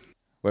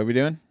 What are we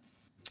doing?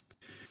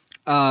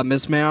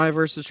 Miss May I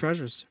versus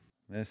Treasures.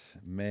 Miss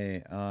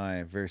May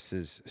I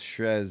versus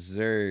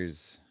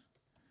Shrezzers.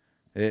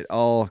 It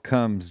all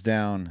comes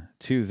down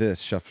to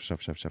this. Shuffle,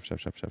 shuffle, shuffle, shuffle,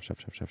 shuffle,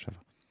 shuffle, shuffle, shuffle,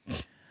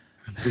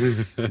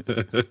 shuffle.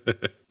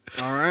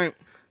 All right.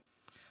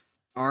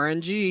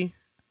 RNG.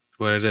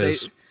 What it Stay-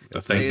 is.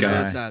 Thanks, Stay where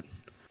guy. it's at.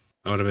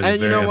 I would have been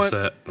And you very know what?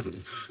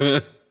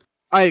 upset.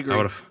 I agree.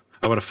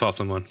 I would have fought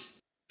someone.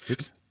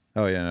 Oops.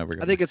 Oh yeah, no, we're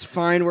good. I think it's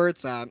fine where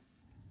it's at.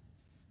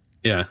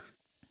 Yeah.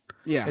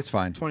 Yeah. it's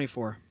fine.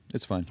 24.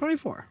 It's fine.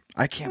 24.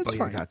 I can't That's believe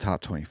we fine. got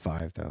top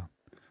 25 though.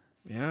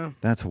 Yeah.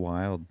 That's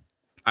wild.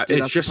 Dude, It's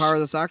that's just the power of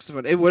the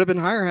saxophone. It would have been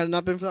higher had it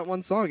not been for that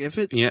one song. If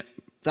it yeah.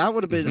 that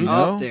would have been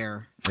No. up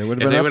there. It would have If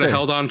been they up would have there.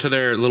 held on to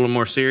their little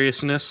more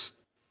seriousness,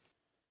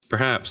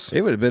 perhaps.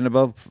 It would have been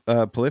above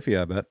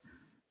Polyphia, I bet.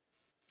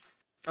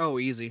 Oh,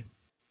 easy.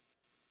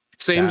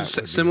 Same, That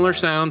would be similar wild.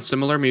 sound,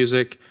 similar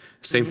music.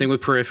 Same thing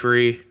with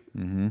Periphery,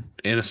 Mm-hmm.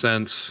 in a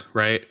sense,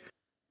 right?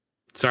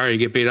 Sorry, you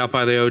get beat out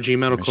by the OG Shit,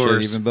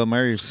 metalcores. even Bill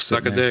Murray Suck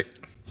a sitting there.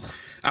 dick.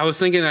 I was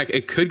thinking like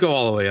it could go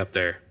all the way up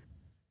there,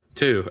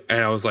 too,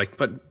 and I was like,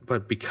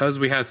 but because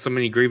we had so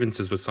many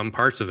grievances with some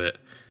parts of it,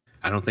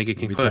 I don't think it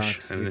can We push.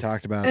 talked, And we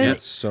talked about And-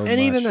 that so much. And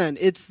even then,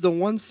 it's the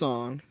one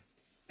song,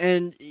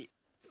 and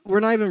we're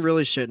not even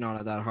really shitting on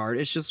it that hard.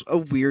 It's just a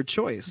weird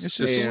choice. It's It's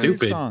just a And weird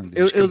stupid. song, dude.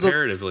 It was a-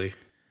 comparatively.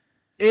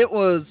 It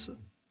was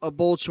a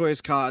bold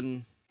choice,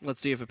 Cotton. Let's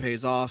see if it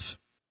pays off.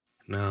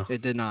 No.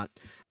 It did not.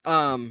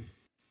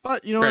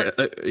 But you know Right,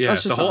 what? yeah,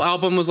 That's the just whole us.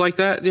 album was like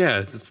that. Yeah,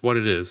 it's what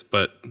it is,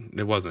 but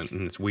it wasn't,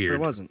 and it's weird. It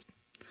wasn't.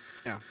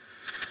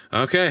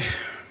 Okay,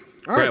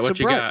 All Brett, right, what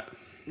so you Brett,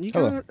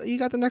 got? you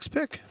got the next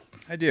pick.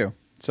 I do.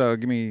 So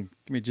give me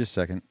just a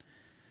second.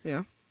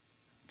 Yeah.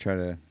 Try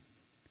to.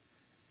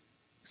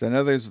 Because I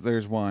know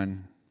there's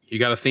one. You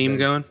got a theme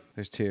going?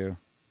 There's two.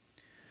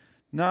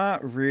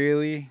 Not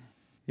really.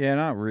 Yeah,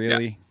 not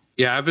really.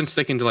 Yeah, I've been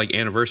sticking to like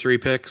anniversary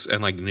picks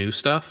and like new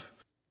stuff.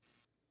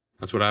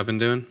 That's what I've been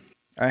doing.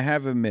 I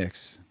have a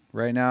mix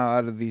right now.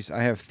 Out of these,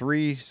 I have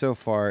 3 so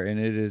far, and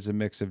it is a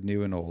mix of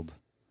new and old.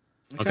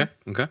 Okay.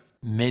 Okay.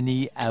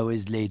 Many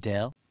hours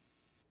later.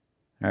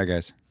 All right,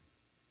 guys.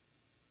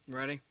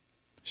 Ready?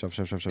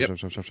 Shuffle, shuffle, shuffle, Yep.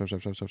 shuffle, shuffle, shuffle,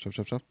 shuffle, shuffle,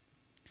 shuffle, shuffle.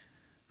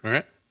 All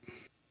right.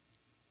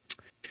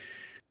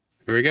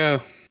 Here we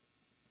go.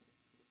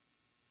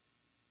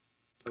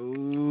 Oh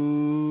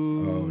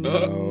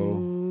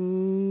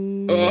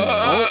no!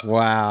 Oh.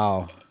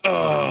 Wow.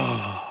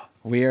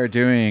 We are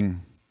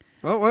doing.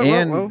 Whoa. Wait,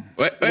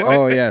 wait,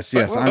 Oh wait, yes, wait,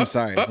 yes. wait, I'm wait,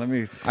 sorry. wait. Let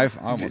me. I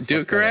almost Do it fucked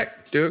that up.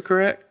 correct. Do it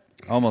correct.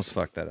 Almost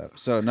fucked that up.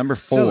 So number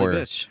Silly 4.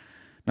 bitch.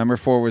 Number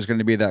 4 was going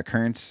to be that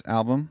Currents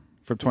album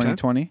from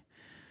 2020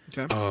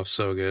 Okay. Oh,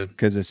 so good.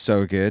 because it's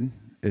so good.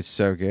 It's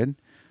so good.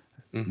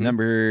 Mhm.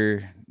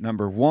 Number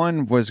number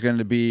 1 was going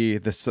to be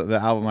the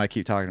album I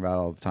keep talking about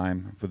all the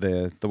time, with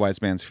the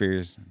Wise Man's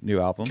Fears new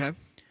album.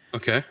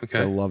 Okay. Okay.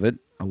 So I love it.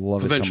 I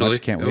love it so Eventually,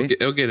 much. Can't wait.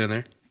 It'll get in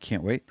there.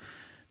 Can't wait.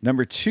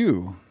 Number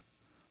 2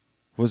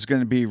 was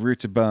going to be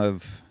Roots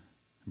Above,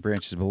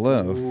 Branches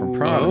Below from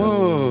Prada.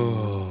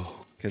 Oh.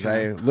 Because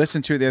I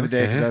listened to it the other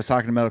day because Okay. I was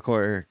talking to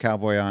Metalcore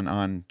Cowboy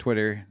on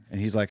Twitter,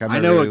 and he's like, I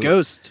know a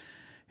ghost.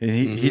 And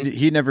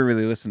he never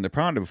really listened to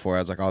Prada before. I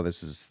was like, oh,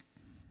 this is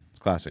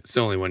classic. It's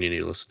the only one you need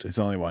to listen to. It's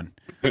the only one.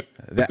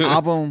 The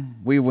album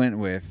we went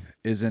with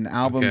is an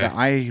album Okay. that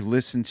I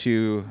listened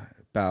to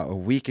about a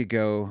week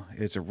ago.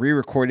 It's a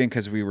re-recording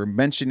because we were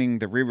mentioning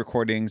the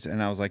re-recordings,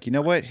 and I was like, you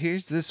know what?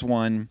 Here's this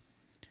one.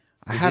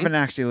 I haven't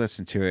actually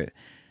listened to it,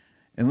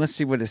 and let's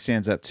see what it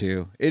stands up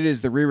to. It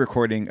is the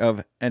re-recording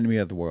of Enemy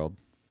of the World.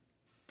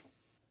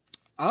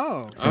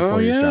 Oh, For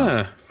For You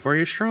Strong. For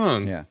You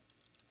Strong. Yeah.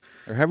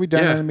 Or have we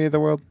done Yeah. Enemy of the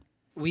World?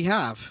 we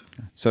have.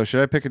 So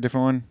should I pick a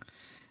different one?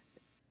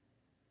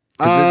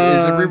 'Cause it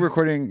is a Uh,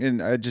 re-recording,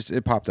 and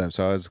it popped up,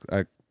 so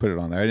I put it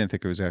on there. I didn't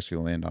think it was actually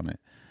going to land on it.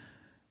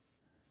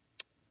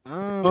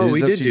 Oh, It we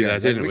is up did to do you that,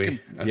 guys. didn't we? Can,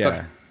 I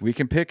yeah, thought- we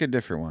can pick a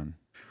different one.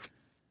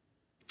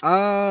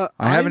 I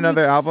I have would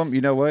another s- album.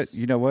 You know what?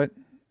 You know what?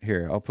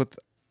 Here, I'll put.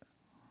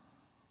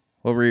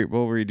 We'll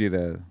redo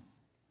the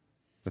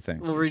thing.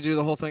 We'll redo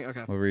the whole thing.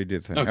 Okay. We'll redo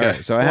the thing. Okay. All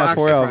right. So I We'll have act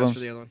 4 surprised albums.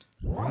 for the other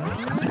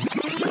one.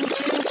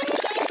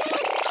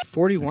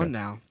 41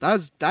 now.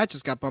 That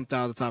just got bumped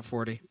out of the top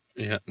 40.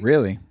 Yeah.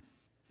 Really?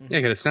 Yeah,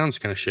 because it sounds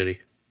kind of shitty.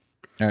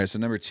 All right. So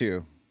number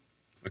 2.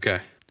 Okay.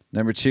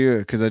 Number 2,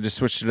 because I just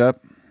switched it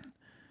up.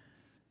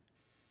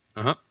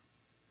 Uh-huh.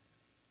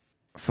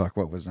 Fuck.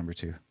 What was number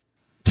 2?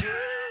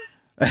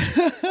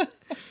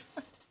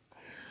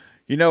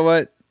 You know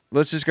what?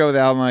 Let's just go with the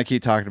album I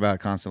keep talking about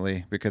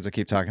constantly because I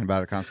keep talking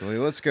about it constantly.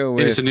 Let's go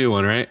with. It's a new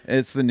one, right?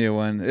 It's the new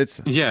one.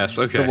 It's Yes,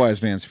 okay. the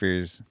Wise Man's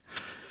Fears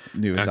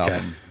newest Okay.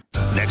 album.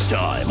 Next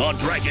time on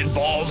Dragon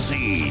Ball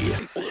Z.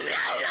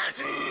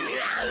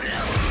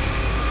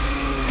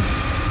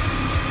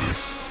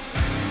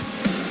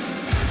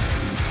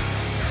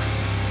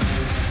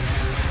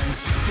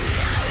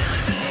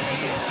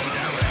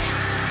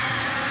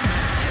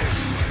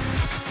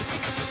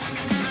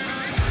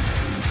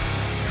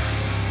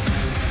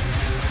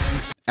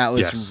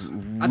 Atlas. Yes.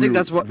 I think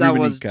that's what that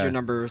was Rubenica. your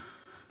number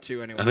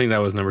 2 anyway. I think that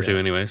was number 2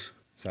 anyways.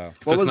 So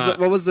what it's was not-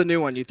 what was the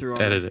new one you threw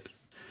on? Edit it.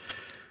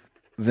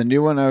 the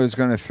new one I was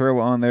going to throw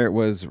on there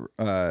was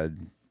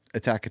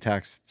Attack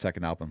Attack's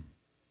second album.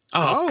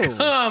 Oh, Oh.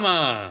 come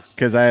on.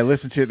 Because I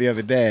listened to it the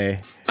other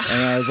day,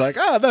 and I was like,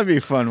 "Oh, that'd be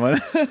a fun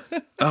one."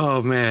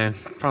 Oh, man.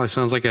 Probably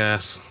sounds like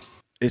ass.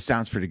 It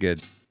sounds pretty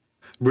good.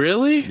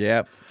 Really?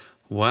 Yep.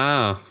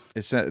 Wow.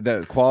 It's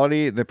the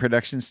quality, the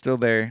production's still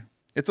there.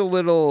 It's a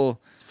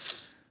little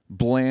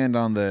bland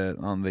on the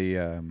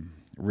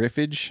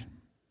riffage.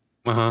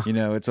 Uh-huh. You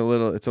know, it's a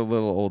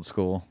little old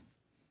school.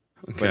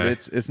 Okay.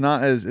 But it's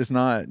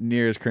not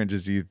near as cringe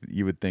as you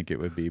would think it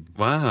would be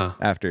Wow.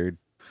 after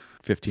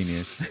 15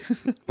 years.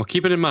 Well,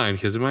 keep it in mind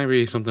because it might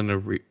be something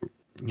to,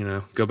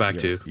 go back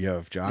to. Yo,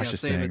 if Josh Yeah, is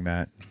save saying it.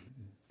 that,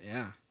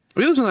 Yeah.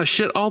 We listen to that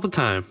shit all the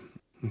time.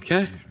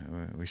 Okay.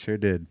 we sure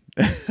did.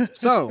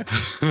 So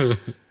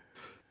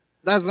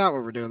that's not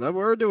what we're doing. Though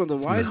we're doing the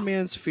Wise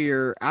Man's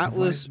Fear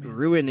Atlas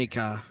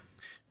Ruinica.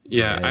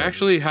 Yeah, I Yes.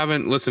 actually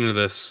haven't listened to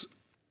this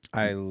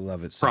I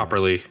love it so much.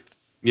 properly.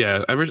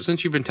 Yeah, ever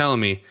since you've been telling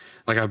me,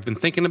 like I've been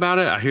thinking about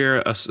it. I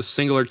hear a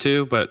single or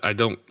two, but I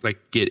don't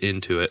get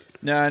into it.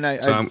 No,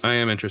 and So I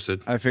am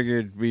interested. I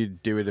figured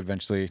we'd do it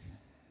eventually.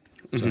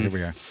 So here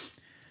we are.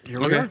 Here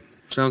we Okay, are.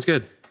 sounds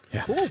good.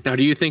 Yeah. Cool. Now,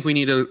 do you think we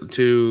need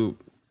to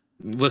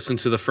listen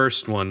to the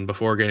first one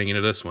before getting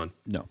into this one?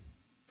 No,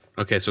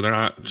 Okay, so they're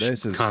not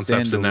this is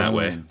concepts in that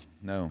way. standalone.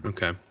 No,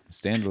 Okay.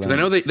 standalone. Because I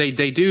know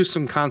they do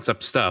some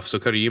concept stuff. So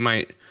Cody, you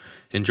might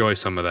enjoy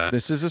some of that.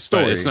 This is a But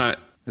story. it's not.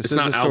 This It's is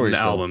not a album story to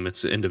still. album.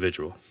 It's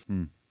individual.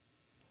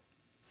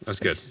 That's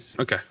Space.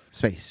 good. Okay.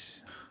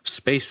 Space.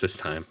 Space this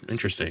time.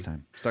 Interesting. This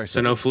time. Star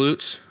So no Space.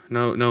 flutes.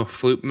 No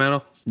flute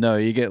metal. No,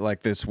 you get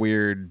like this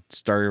weird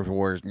Star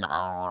Wars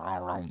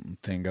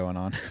thing going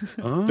on.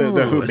 Oh,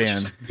 the Who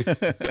band.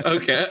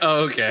 Okay.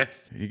 Oh, okay.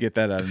 You get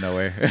that out of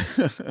nowhere.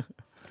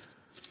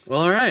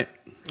 Well, all right.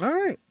 All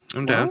right.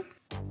 I'm down.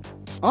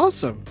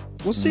 Awesome.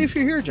 We'll see if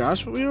you're here,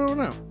 Josh, but we don't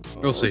know.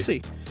 We'll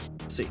see.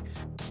 Let's see.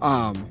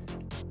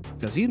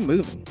 Because he's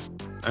moving.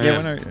 I yeah,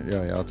 am.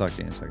 yeah, I'll talk to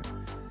you in a second.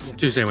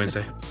 Tuesday,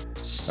 Wednesday.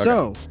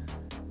 So,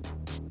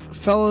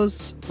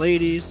 fellas,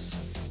 ladies,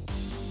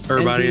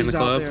 Everybody in the NBs out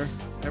club. there,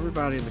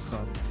 everybody in the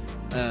club.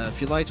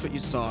 If you liked what you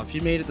saw, if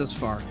you made it this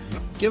far,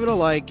 give it a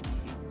like,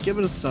 give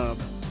it a sub,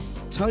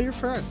 tell your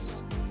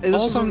friends. Hey, this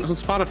Also on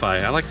was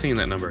Spotify. I like seeing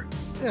that number.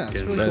 yeah, it's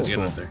Getting- really That's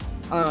cool. getting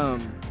cool. up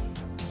there.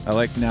 I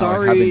like now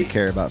Sorry. having to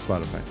care about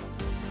Spotify.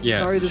 Yeah.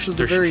 Sorry, this was a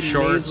there's very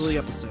shorts, nasally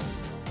episode.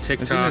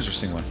 TikToks, It's an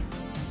interesting one.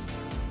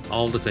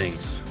 all the things.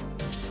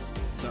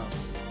 So,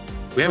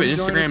 We have an Come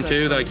join Instagram us too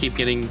next that I time. keep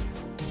getting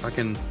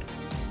fucking.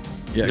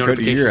 Yeah,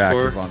 Cody, you're Notifications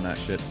active for- on that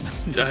shit.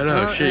 I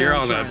know, shit. You're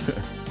I'm on that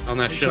trying. on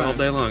that I'm shit all trying.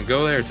 day long.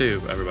 Go there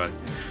too, everybody.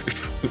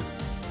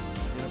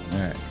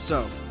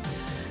 So,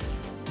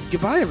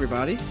 goodbye,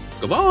 everybody.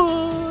 Goodbye.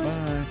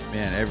 Bye.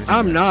 Man, everything.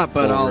 I'm went not,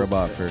 but full I'll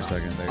robot for a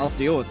second there. I'll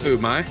deal with it. Who,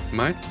 my?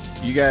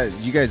 You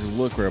guys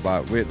look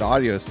robot. The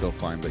audio is still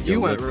fine, but You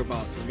you went look,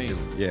 robot for me.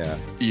 Yeah,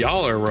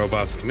 Y'all are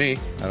robots to me.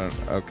 I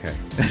don't. Okay.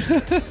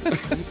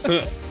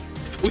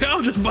 We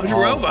all just a bunch of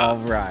All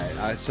robots.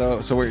 right.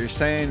 So what you're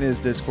saying is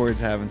Discord's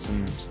having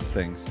some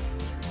things.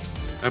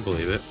 I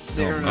believe it.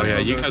 The Oh, internet's Oh yeah,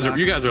 under attack.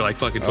 you guys are like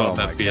fucking 12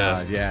 oh my FPS.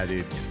 God. Yeah,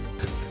 dude.